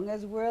 as long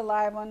as we're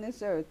alive on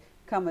this earth,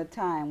 come a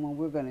time when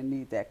we're going to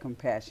need that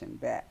compassion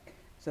back.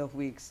 So if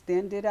we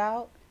extend it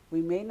out,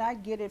 we may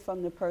not get it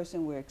from the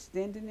person we're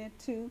extending it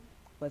to,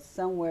 but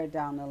somewhere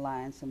down the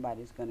line,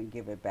 somebody's going to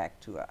give it back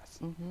to us.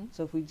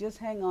 So if we just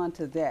hang on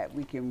to that,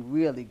 we can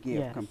really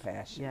give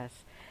compassion. Yes.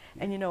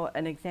 And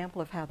an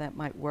example of how that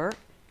might work,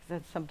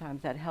 because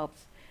sometimes that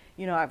helps.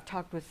 I've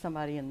talked with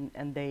somebody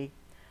and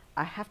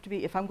I have to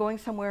be, if I'm going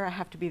somewhere, I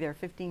have to be there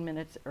 15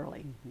 minutes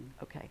early.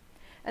 Okay.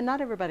 And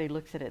not everybody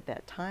looks at it at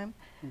that time.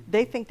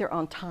 They think they're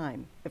on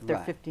time if they're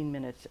Right. 15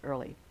 minutes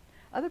early.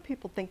 Other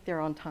people think they're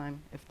on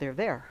time if they're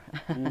there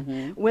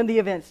when the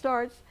event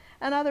starts,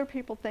 and other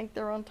people think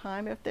they're on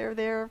time if they're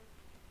there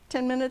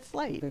 10 minutes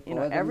late.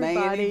 Before the main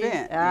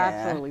event.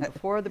 Absolutely, Yeah.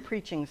 before the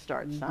preaching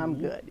starts, I'm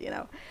good,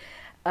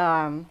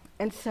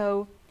 And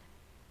so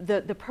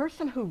the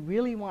person who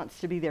really wants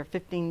to be there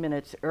 15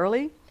 minutes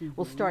early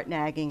will start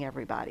nagging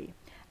everybody.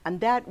 And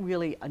that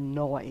really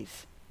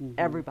annoys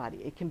everybody.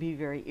 It can be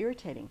very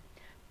irritating.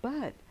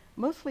 But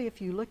mostly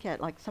if you look at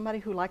like somebody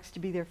who likes to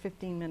be there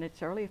 15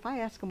 minutes early, if I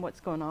ask them what's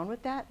going on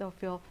with that,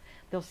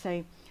 they'll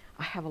say,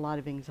 I have a lot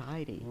of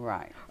anxiety.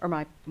 Right. Or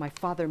my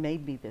father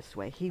made me this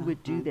way. He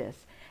would do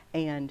this.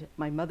 And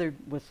my mother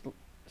was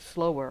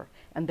slower,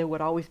 and there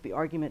would always be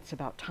arguments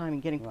about time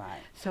and getting. Right.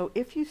 So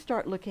if you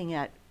start looking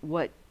at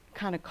what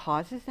kind of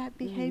causes that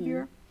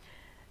behavior,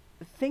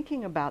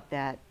 thinking about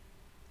that,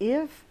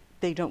 if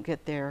they don't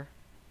get there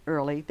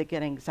early, they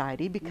get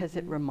anxiety because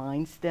it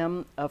reminds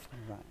them of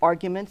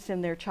arguments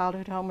in their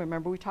childhood home.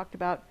 Remember, we talked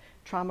about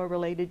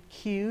trauma-related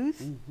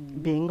cues.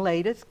 Being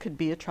late could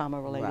be a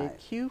trauma-related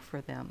cue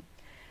for them.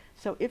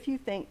 So if you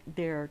think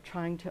they're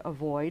trying to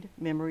avoid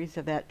memories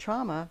of that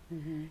trauma,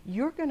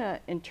 you're going to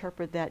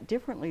interpret that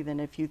differently than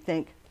if you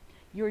think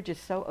you're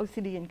just so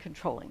OCD and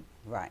controlling.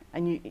 Right.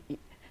 And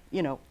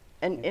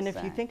and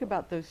if you think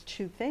about those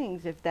two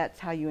things, if that's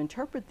how you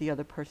interpret the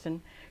other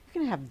person, you're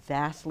going to have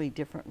vastly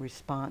different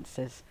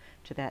responses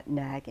to that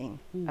nagging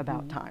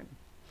about time.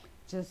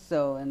 Just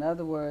so, in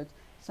other words,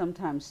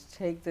 sometimes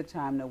take the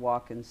time to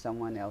walk in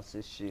someone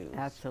else's shoes.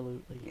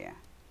 Absolutely. Yeah.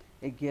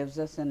 It gives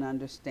us an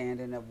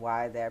understanding of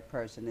why that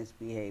person is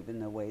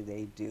behaving the way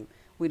they do.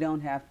 We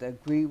don't have to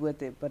agree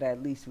with it, but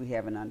at least we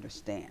have an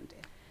understanding.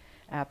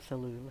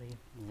 Absolutely.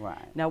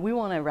 Right. Now, we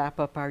want to wrap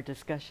up our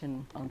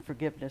discussion on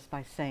forgiveness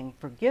by saying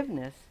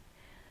forgiveness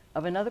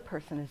of another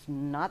person is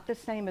not the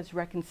same as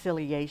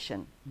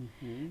reconciliation.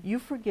 You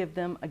forgive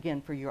them,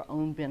 again, for your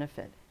own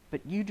benefit,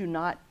 but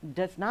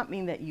does not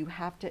mean that you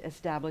have to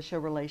establish a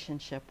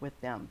relationship with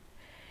them.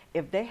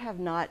 If they have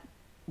not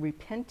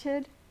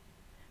repented,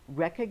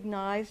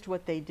 recognized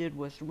what they did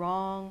was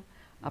wrong,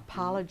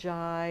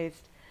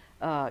 apologized,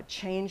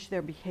 change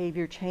their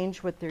behavior,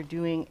 change what they're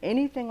doing,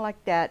 anything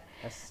like that,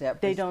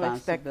 they don't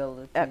accept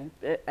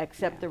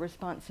the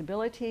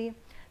responsibility,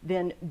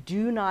 then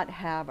do not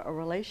have a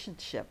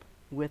relationship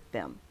with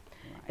them.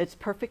 Right. It's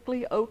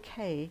perfectly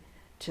okay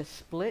to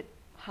split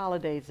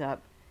holidays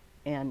up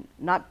and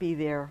not be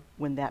there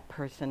when that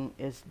person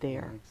is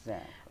there.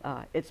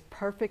 Exactly. It's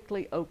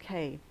perfectly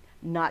okay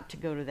not to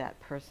go to that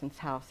person's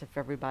house if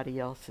everybody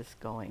else is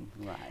going.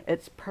 Right.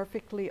 It's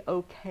perfectly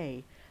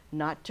okay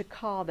not to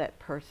call that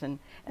person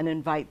and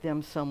invite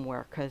them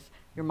somewhere because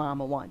your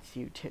mama wants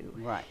you to.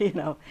 Right.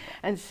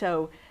 And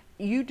so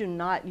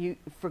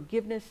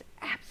forgiveness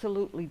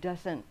absolutely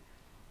doesn't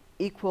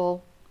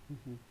equal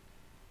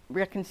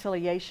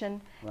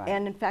reconciliation. Right.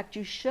 And in fact,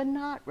 you should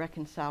not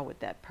reconcile with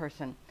that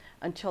person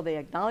until they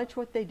acknowledge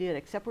what they did,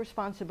 accept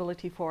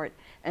responsibility for it,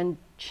 and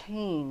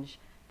change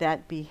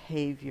that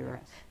behavior,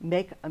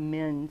 make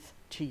amends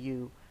to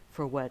you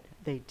for what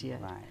they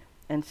did. Right.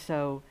 And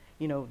so,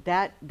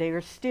 that they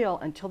are still,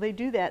 until they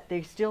do that,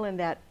 they're still in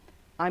that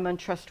I'm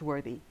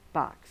untrustworthy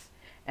box.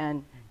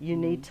 And you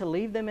need to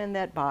leave them in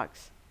that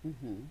box,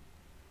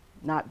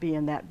 not be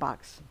in that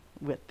box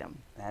with them.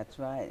 That's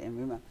right. And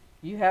remember,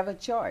 you have a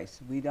choice.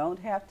 We don't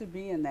have to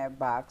be in that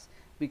box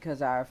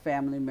because our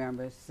family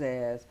member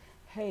says,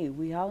 hey,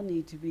 we all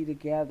need to be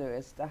together.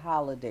 It's the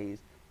holidays.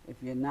 If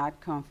you're not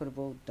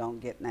comfortable,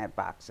 don't get in that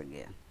box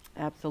again.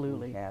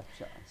 Absolutely. We have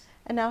choice.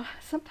 And now,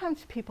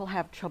 sometimes people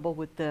have trouble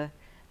with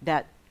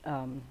that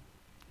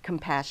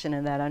compassion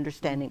and that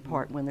understanding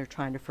part when they're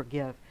trying to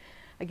forgive.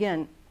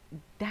 Again,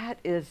 that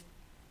is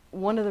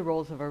one of the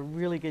roles of a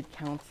really good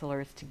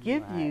counselor, is to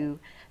give you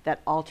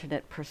that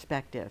alternate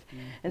perspective.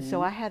 And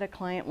so I had a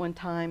client one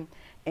time,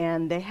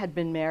 and they had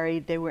been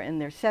married. They were in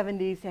their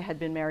 70s. They had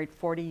been married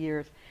 40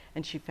 years,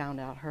 and she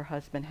found out her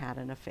husband had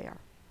an affair.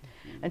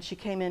 And she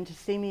came in to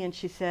see me, and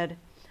she said,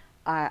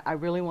 I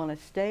really want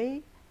to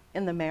stay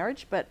in the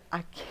marriage, but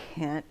I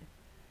can't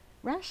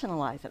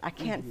rationalize it. I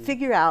can't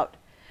figure out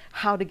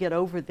how to get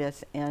over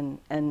this and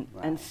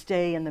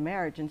stay in the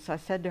marriage. And so I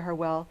said to her,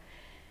 well,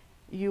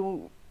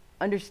 you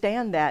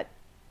understand that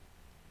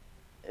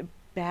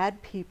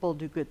bad people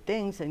do good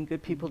things and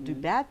good people do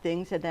bad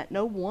things, and that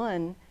no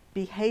one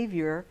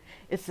behavior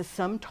is the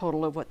sum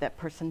total of what that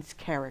person's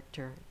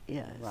character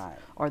is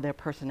or their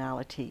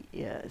personality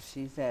is.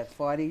 She's had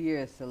 40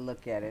 years to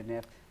look at it, and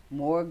if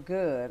more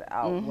good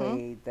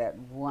outweighed that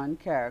one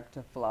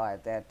character flaw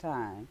at that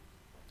time.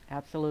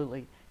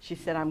 Absolutely. She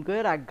said, I'm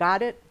good, I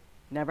got it,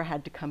 never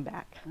had to come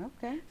back.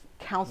 Okay.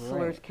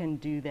 Counselors can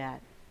do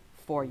that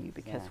for you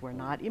because we're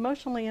not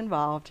emotionally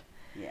involved.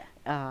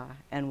 Yeah.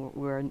 And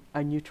we're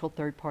a neutral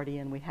third party,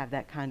 and we have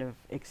that kind of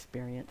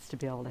experience to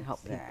be able to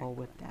help people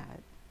with that.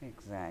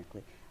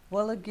 Exactly.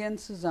 Well, again,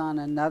 Suzanne,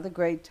 another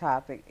great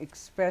topic,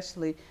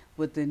 especially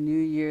with the New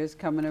Year's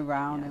coming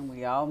around, and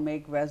we all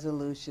make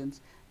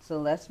resolutions. So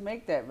let's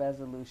make that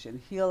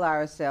resolution. Heal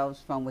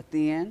ourselves from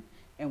within,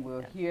 and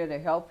we're here to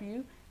help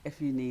you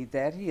if you need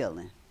that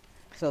healing.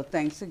 So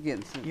thanks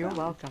again, Suzanne. You're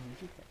welcome.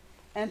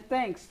 And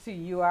thanks to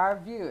you, our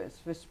viewers,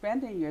 for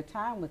spending your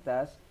time with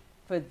us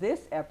for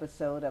this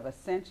episode of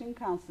Ascension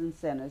Counseling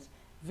Center's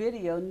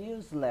video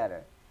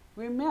newsletter.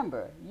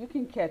 Remember, you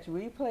can catch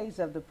replays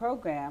of the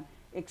program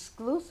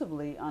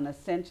exclusively on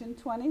Ascension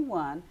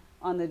 21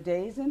 on the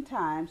days and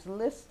times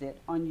listed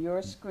on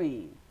your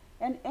screen,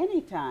 and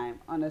anytime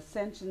on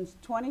Ascension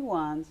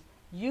 21's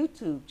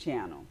YouTube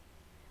channel.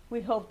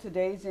 We hope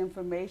today's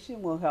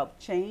information will help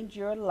change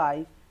your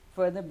life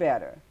for the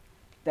better.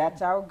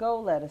 That's our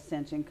goal at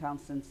Ascension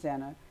Counseling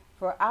Center,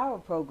 for our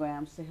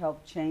programs to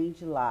help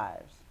change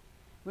lives.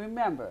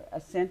 Remember,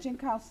 Ascension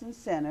Counseling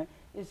Center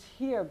is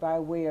here by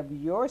way of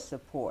your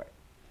support.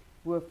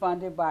 We're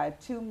funded by a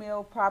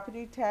 2-mil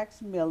property tax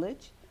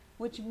millage,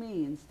 which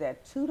means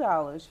that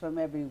 $2 from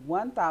every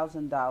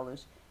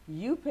 $1,000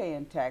 you pay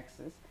in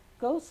taxes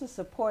goes to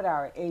support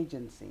our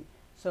agency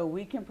so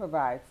we can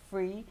provide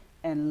free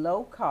and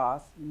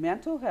low-cost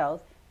mental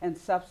health and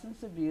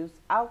substance abuse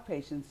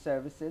outpatient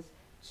services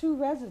to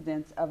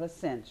residents of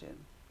Ascension.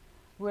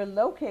 We're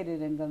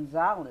located in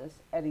Gonzales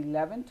at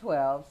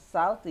 1112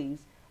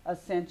 Southeast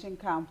Ascension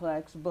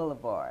Complex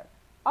Boulevard,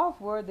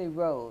 off Worthy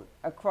Road,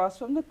 across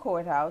from the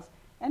courthouse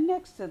and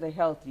next to the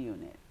health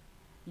unit.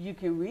 You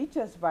can reach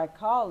us by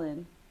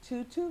calling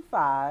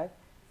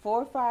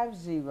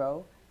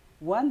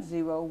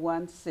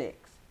 225-450-1016.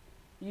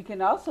 You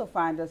can also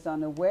find us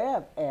on the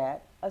web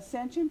at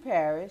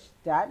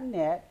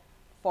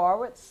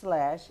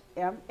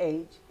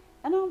ascensionparish.net/MH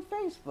and on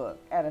Facebook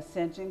at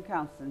Ascension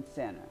Counseling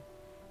Center.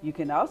 You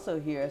can also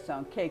hear us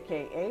on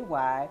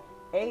KKAY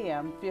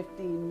AM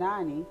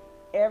 1590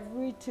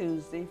 every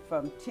Tuesday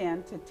from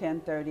 10 to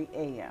 10:30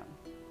 a.m.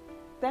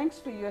 Thanks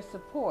for your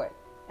support,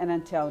 and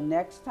until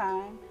next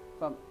time,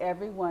 from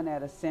everyone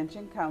at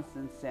Ascension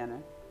Counseling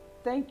Center,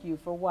 thank you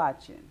for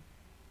watching.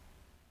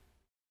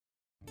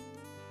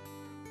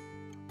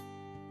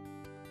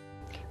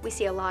 We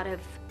see a lot of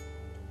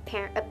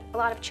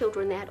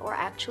children that are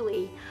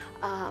actually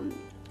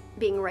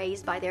being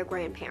raised by their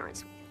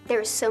grandparents.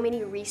 There's so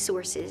many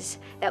resources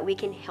that we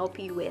can help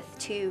you with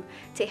to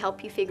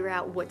help you figure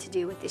out what to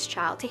do with this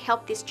child, to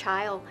help this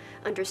child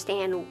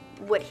understand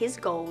what his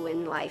goal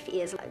in life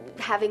is.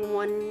 Having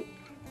one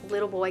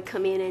little boy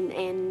come in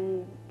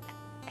and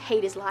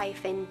hate his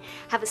life and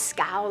have a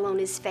scowl on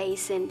his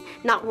face and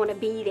not want to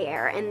be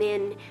there, and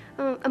then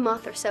a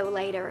month or so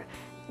later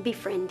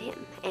befriend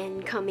him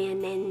and come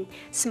in and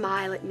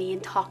smile at me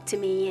and talk to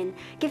me and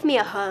give me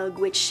a hug,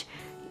 which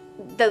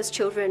those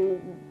children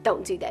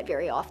don't do that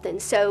very often.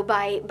 So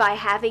by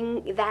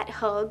having that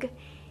hug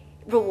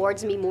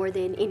rewards me more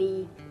than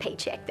any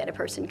paycheck that a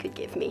person could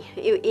give me.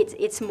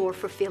 It's more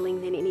fulfilling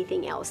than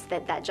anything else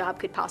that job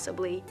could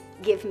possibly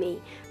give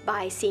me,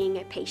 by seeing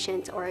a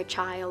patient or a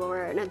child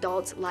or an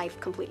adult's life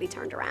completely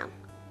turned around.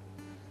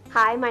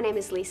 Hi, my name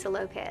is Lisa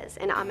Lopez,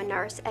 and I'm a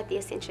nurse at the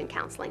Ascension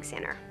Counseling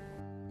Center.